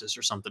oasis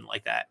or something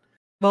like that.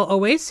 Well,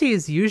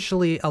 oases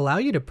usually allow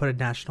you to put a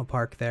national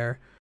park there.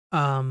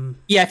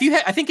 Yeah,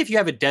 I think if you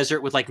have a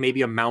desert with like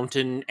maybe a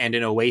mountain and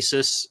an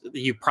oasis,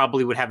 you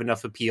probably would have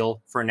enough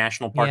appeal for a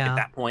national park at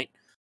that point.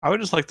 I would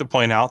just like to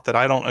point out that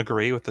I don't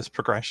agree with this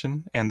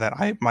progression, and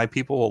that my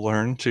people will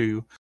learn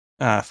to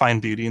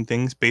find beauty in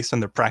things based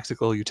on their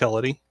practical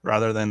utility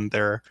rather than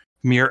their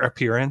mere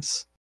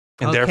appearance.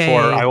 And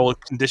therefore, I will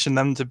condition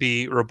them to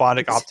be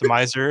robotic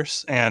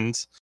optimizers. And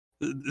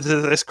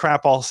this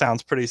crap all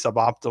sounds pretty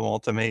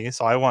suboptimal to me.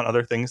 So I want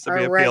other things to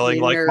be appealing,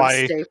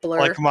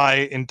 like my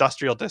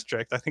industrial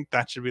district. I think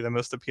that should be the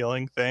most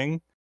appealing thing.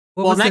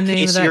 What was the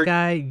name of that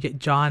guy?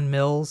 John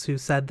Mills, who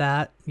said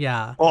that?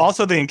 Yeah. Well,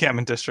 also the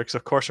encampment districts,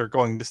 of course, are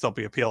going to still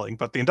be appealing,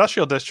 but the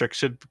industrial district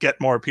should get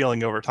more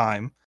appealing over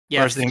time. Yeah,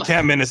 whereas the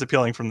encampment is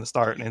appealing from the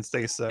start, and it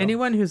stays so.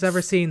 Anyone who's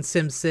ever seen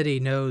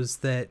SimCity knows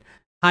that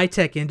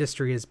high-tech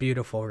industry is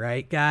beautiful,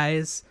 right,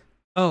 guys?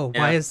 Oh,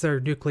 why is there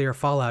nuclear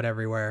fallout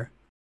everywhere?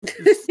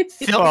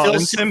 Well, in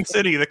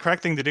SimCity, the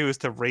correct thing to do is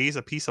to raise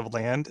a piece of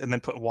land and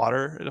then put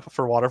water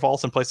for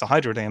waterfalls and place a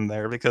hydro dam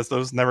there, because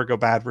those never go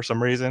bad for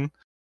some reason.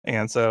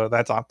 And so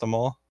that's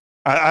optimal.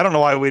 I don't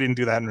know why we didn't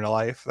do that in real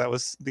life. That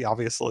was the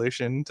obvious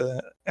solution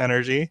to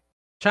energy.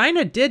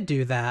 China did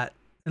do that,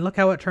 and look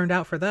how it turned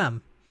out for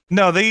them.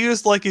 No, they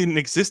used like an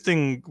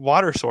existing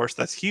water source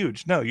that's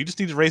huge. No, you just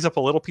need to raise up a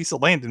little piece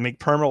of land and make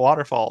permanent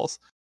waterfalls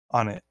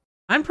on it.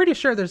 I'm pretty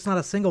sure there's not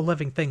a single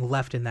living thing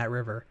left in that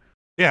river.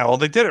 Yeah, well,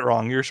 they did it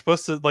wrong. You're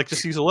supposed to like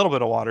just use a little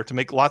bit of water to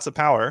make lots of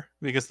power,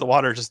 because the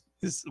water just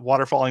is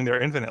waterfalling there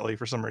infinitely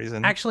for some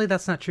reason. Actually,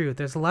 that's not true.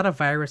 There's a lot of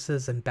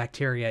viruses and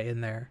bacteria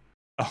in there.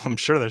 Oh, I'm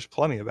sure there's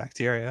plenty of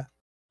bacteria.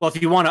 Well,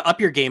 if you want to up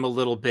your game a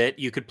little bit,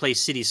 you could play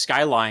City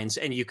Skylines,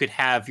 and you could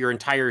have your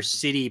entire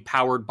city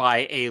powered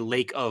by a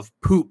lake of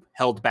poop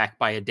held back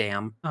by a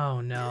dam.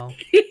 Oh, no.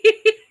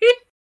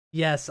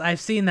 Yes,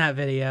 I've seen that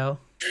video.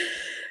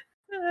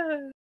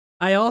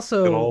 I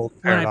also,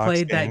 when I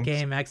played that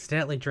game,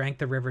 accidentally drank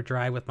the river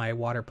dry with my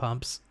water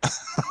pumps.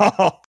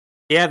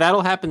 Yeah,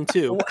 that'll happen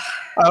too.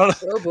 Oh,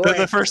 boy.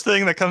 The first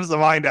thing that comes to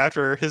mind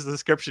after his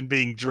description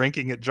being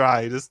drinking it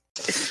dry, just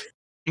it's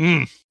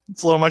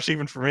a little much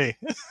even for me.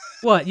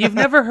 What, you've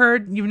never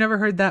heard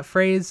that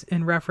phrase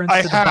in reference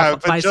to the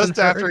have, but just herds?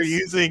 after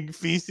using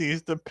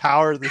feces to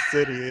power the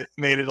city, it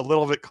made it a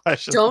little bit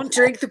questionable. Don't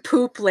drink the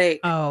poop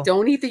lake. Oh.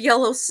 Don't eat the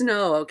yellow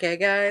snow, okay,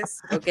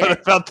 guys? Okay.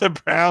 What about the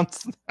brown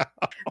snow?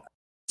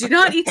 Do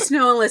not eat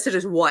snow unless it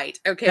is white,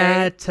 okay?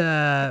 That's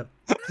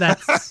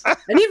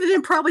and even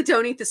then, probably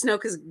don't eat the snow,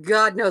 because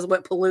God knows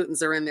what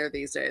pollutants are in there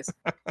these days.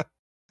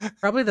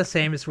 probably the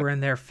same as were in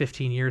there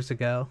 15 years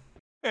ago.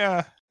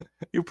 Yeah,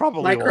 you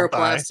probably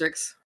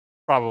microplastics.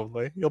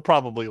 Probably. You'll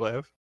probably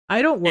live.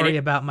 I don't worry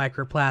about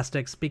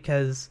microplastics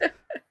because,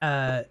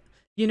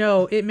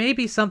 it may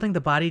be something the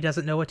body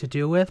doesn't know what to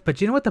do with,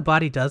 but you know what the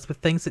body does with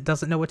things it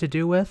doesn't know what to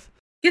do with?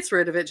 Gets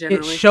rid of it,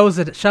 generally. It shoves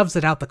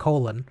it out the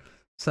colon.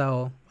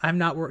 So I'm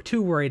not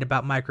too worried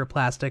about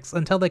microplastics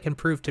until they can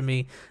prove to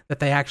me that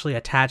they actually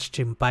attach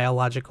to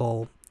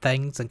biological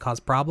things and cause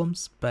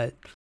problems. But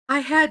I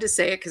had to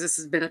say it because this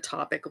has been a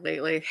topic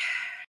lately.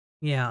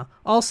 Yeah.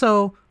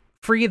 Also,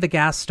 free the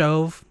gas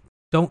stove.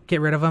 Don't get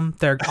rid of them.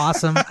 They're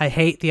awesome. I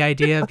hate the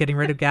idea of getting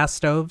rid of gas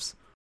stoves.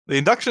 The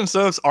induction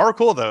stoves are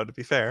cool, though, to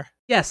be fair.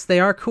 Yes, they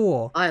are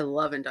cool. I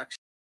love induction.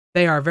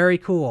 They are very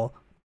cool,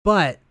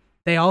 but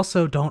they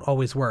also don't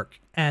always work,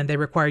 and they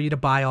require you to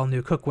buy all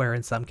new cookware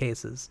in some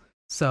cases.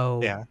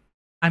 So yeah.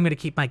 I'm going to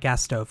keep my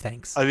gas stove,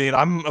 thanks. I mean,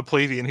 I'm a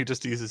plebeian who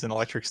just uses an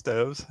electric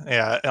stove.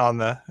 Yeah, on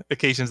the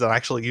occasions that I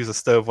actually use a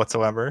stove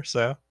whatsoever.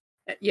 So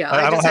yeah,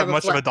 I don't have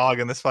much of a dog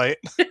in this fight.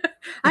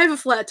 I have a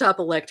flat top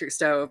electric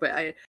stove, but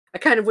I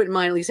kind of wouldn't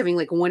mind at least having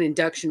like one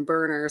induction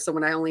burner. So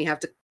when I only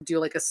have to do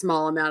like a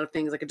small amount of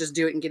things, I could just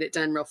do it and get it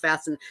done real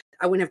fast, and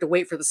I wouldn't have to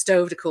wait for the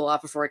stove to cool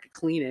off before I could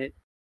clean it.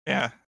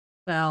 Yeah.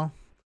 Well,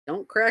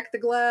 don't crack the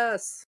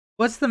glass.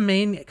 What's the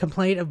main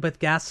complaint with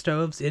gas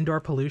stoves?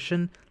 Indoor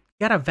pollution.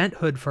 You got a vent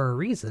hood for a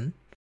reason.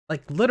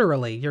 Like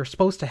literally, you're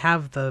supposed to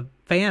have the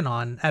fan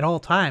on at all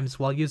times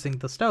while using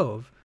the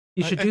stove.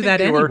 You should do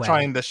that anyway. We're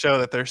trying to show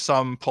that there's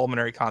some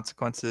pulmonary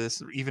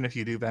consequences, even if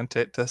you do vent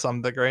it to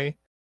some degree.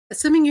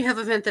 Assuming you have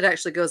a vent that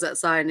actually goes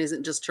outside and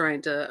isn't just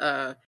trying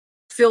to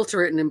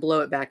filter it and then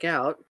blow it back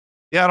out.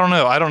 Yeah, I don't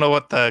know. I don't know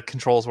what the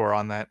controls were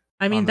on that.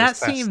 I mean, that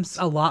seems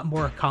a lot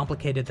more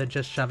complicated than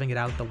just shoving it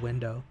out the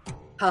window.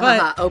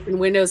 Open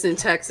windows in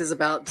Texas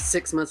about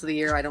 6 months of the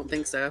year. I don't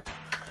think so.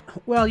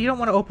 Well, you don't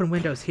want to open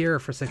windows here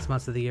for 6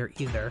 months of the year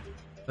either.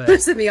 But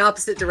it's in the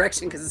opposite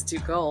direction because it's too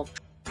cold.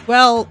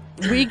 Well,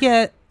 we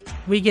get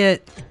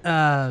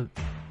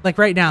like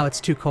right now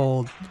it's too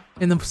cold.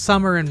 In the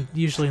summer and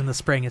usually in the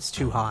spring it's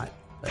too hot.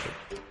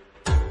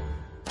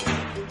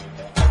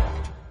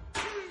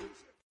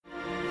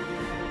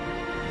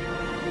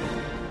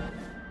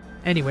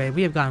 Anyway,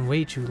 we have gone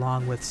way too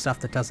long with stuff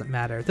that doesn't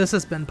matter. This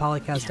has been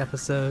PolyCast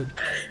episode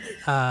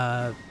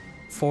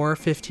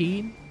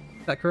 415.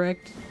 Is that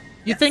correct?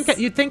 You'd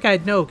think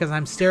I'd know because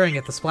I'm staring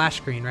at the splash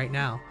screen right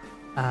now.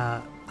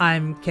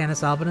 I'm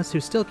Canis Albinus,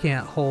 who still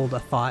can't hold a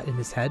thought in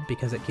his head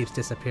because it keeps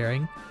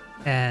disappearing,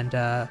 and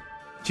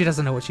she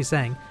doesn't know what she's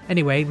saying.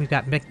 Anyway, we've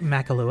got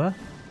Makalua.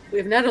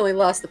 We've not only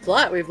lost the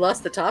plot, we've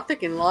lost the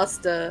topic and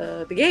lost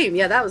the game.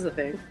 Yeah, that was the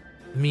thing.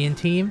 Me and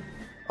team.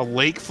 A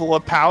lake full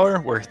of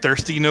power, we're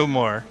thirsty no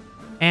more.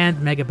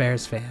 And Mega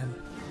Bears fan.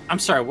 I'm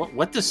sorry,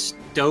 what does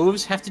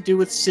stoves have to do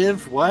with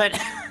Civ? What?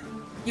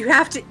 You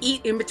have to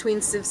eat in between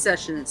Civ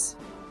sessions.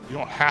 You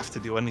don't have to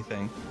do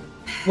anything.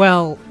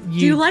 Well, Do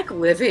you like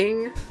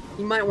living?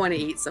 You might want to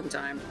eat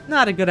sometime.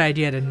 Not a good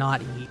idea to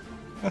not eat.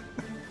 Oh,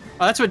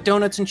 that's what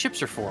donuts and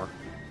chips are for.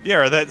 Yeah,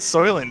 or that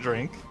Soylent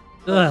drink.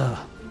 Ugh.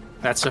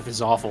 That stuff is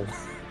awful.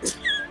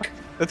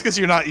 That's because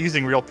you're not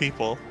using real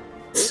people.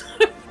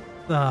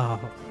 Oh.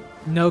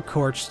 No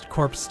corpse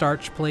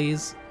starch,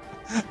 please.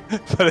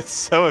 But it's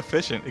so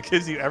efficient. It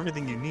gives you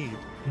everything you need.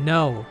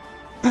 No.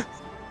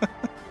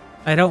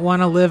 I don't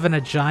want to live in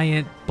a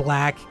giant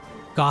black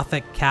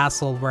gothic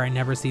castle where I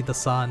never see the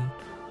sun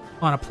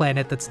on a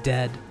planet that's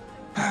dead.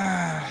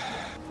 On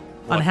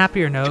a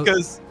happier note,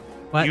 Because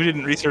what? you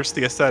didn't research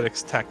the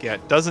aesthetics tech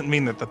yet, doesn't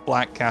mean that the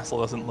black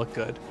castle doesn't look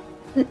good.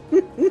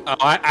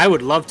 I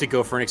would love to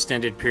go for an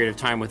extended period of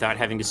time without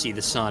having to see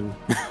the sun.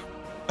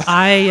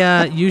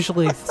 I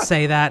usually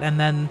say that, and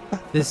then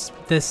this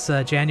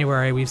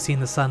January we've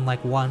seen the sun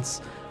like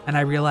once, and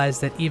I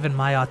realized that even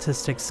my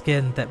autistic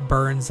skin that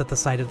burns at the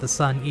sight of the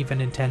sun, even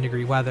in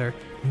 10-degree weather,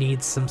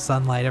 needs some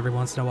sunlight every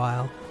once in a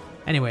while.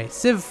 Anyway,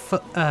 Civ.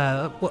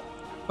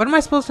 What am I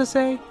supposed to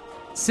say?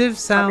 Civ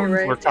sound.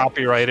 Copyright. We're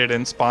copyrighted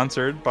and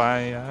sponsored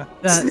by. No,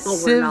 we're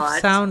Civ not.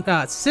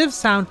 sound. Civ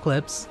sound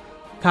clips.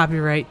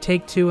 Copyright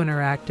Take Two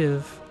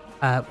Interactive.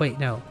 Wait,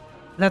 no,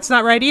 that's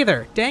not right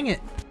either. Dang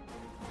it.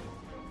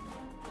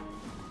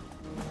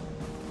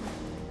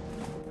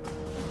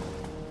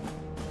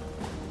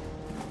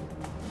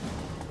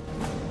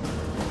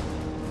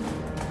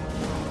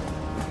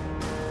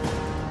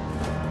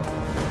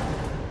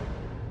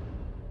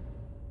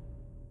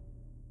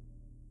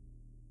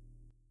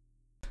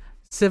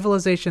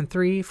 Civilization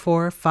 3,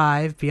 4,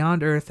 5,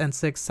 Beyond Earth, and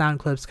 6 sound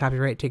clips.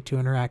 Copyright Take Two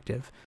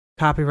Interactive.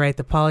 Copyright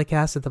the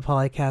PolyCast at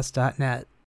thepolycast.net.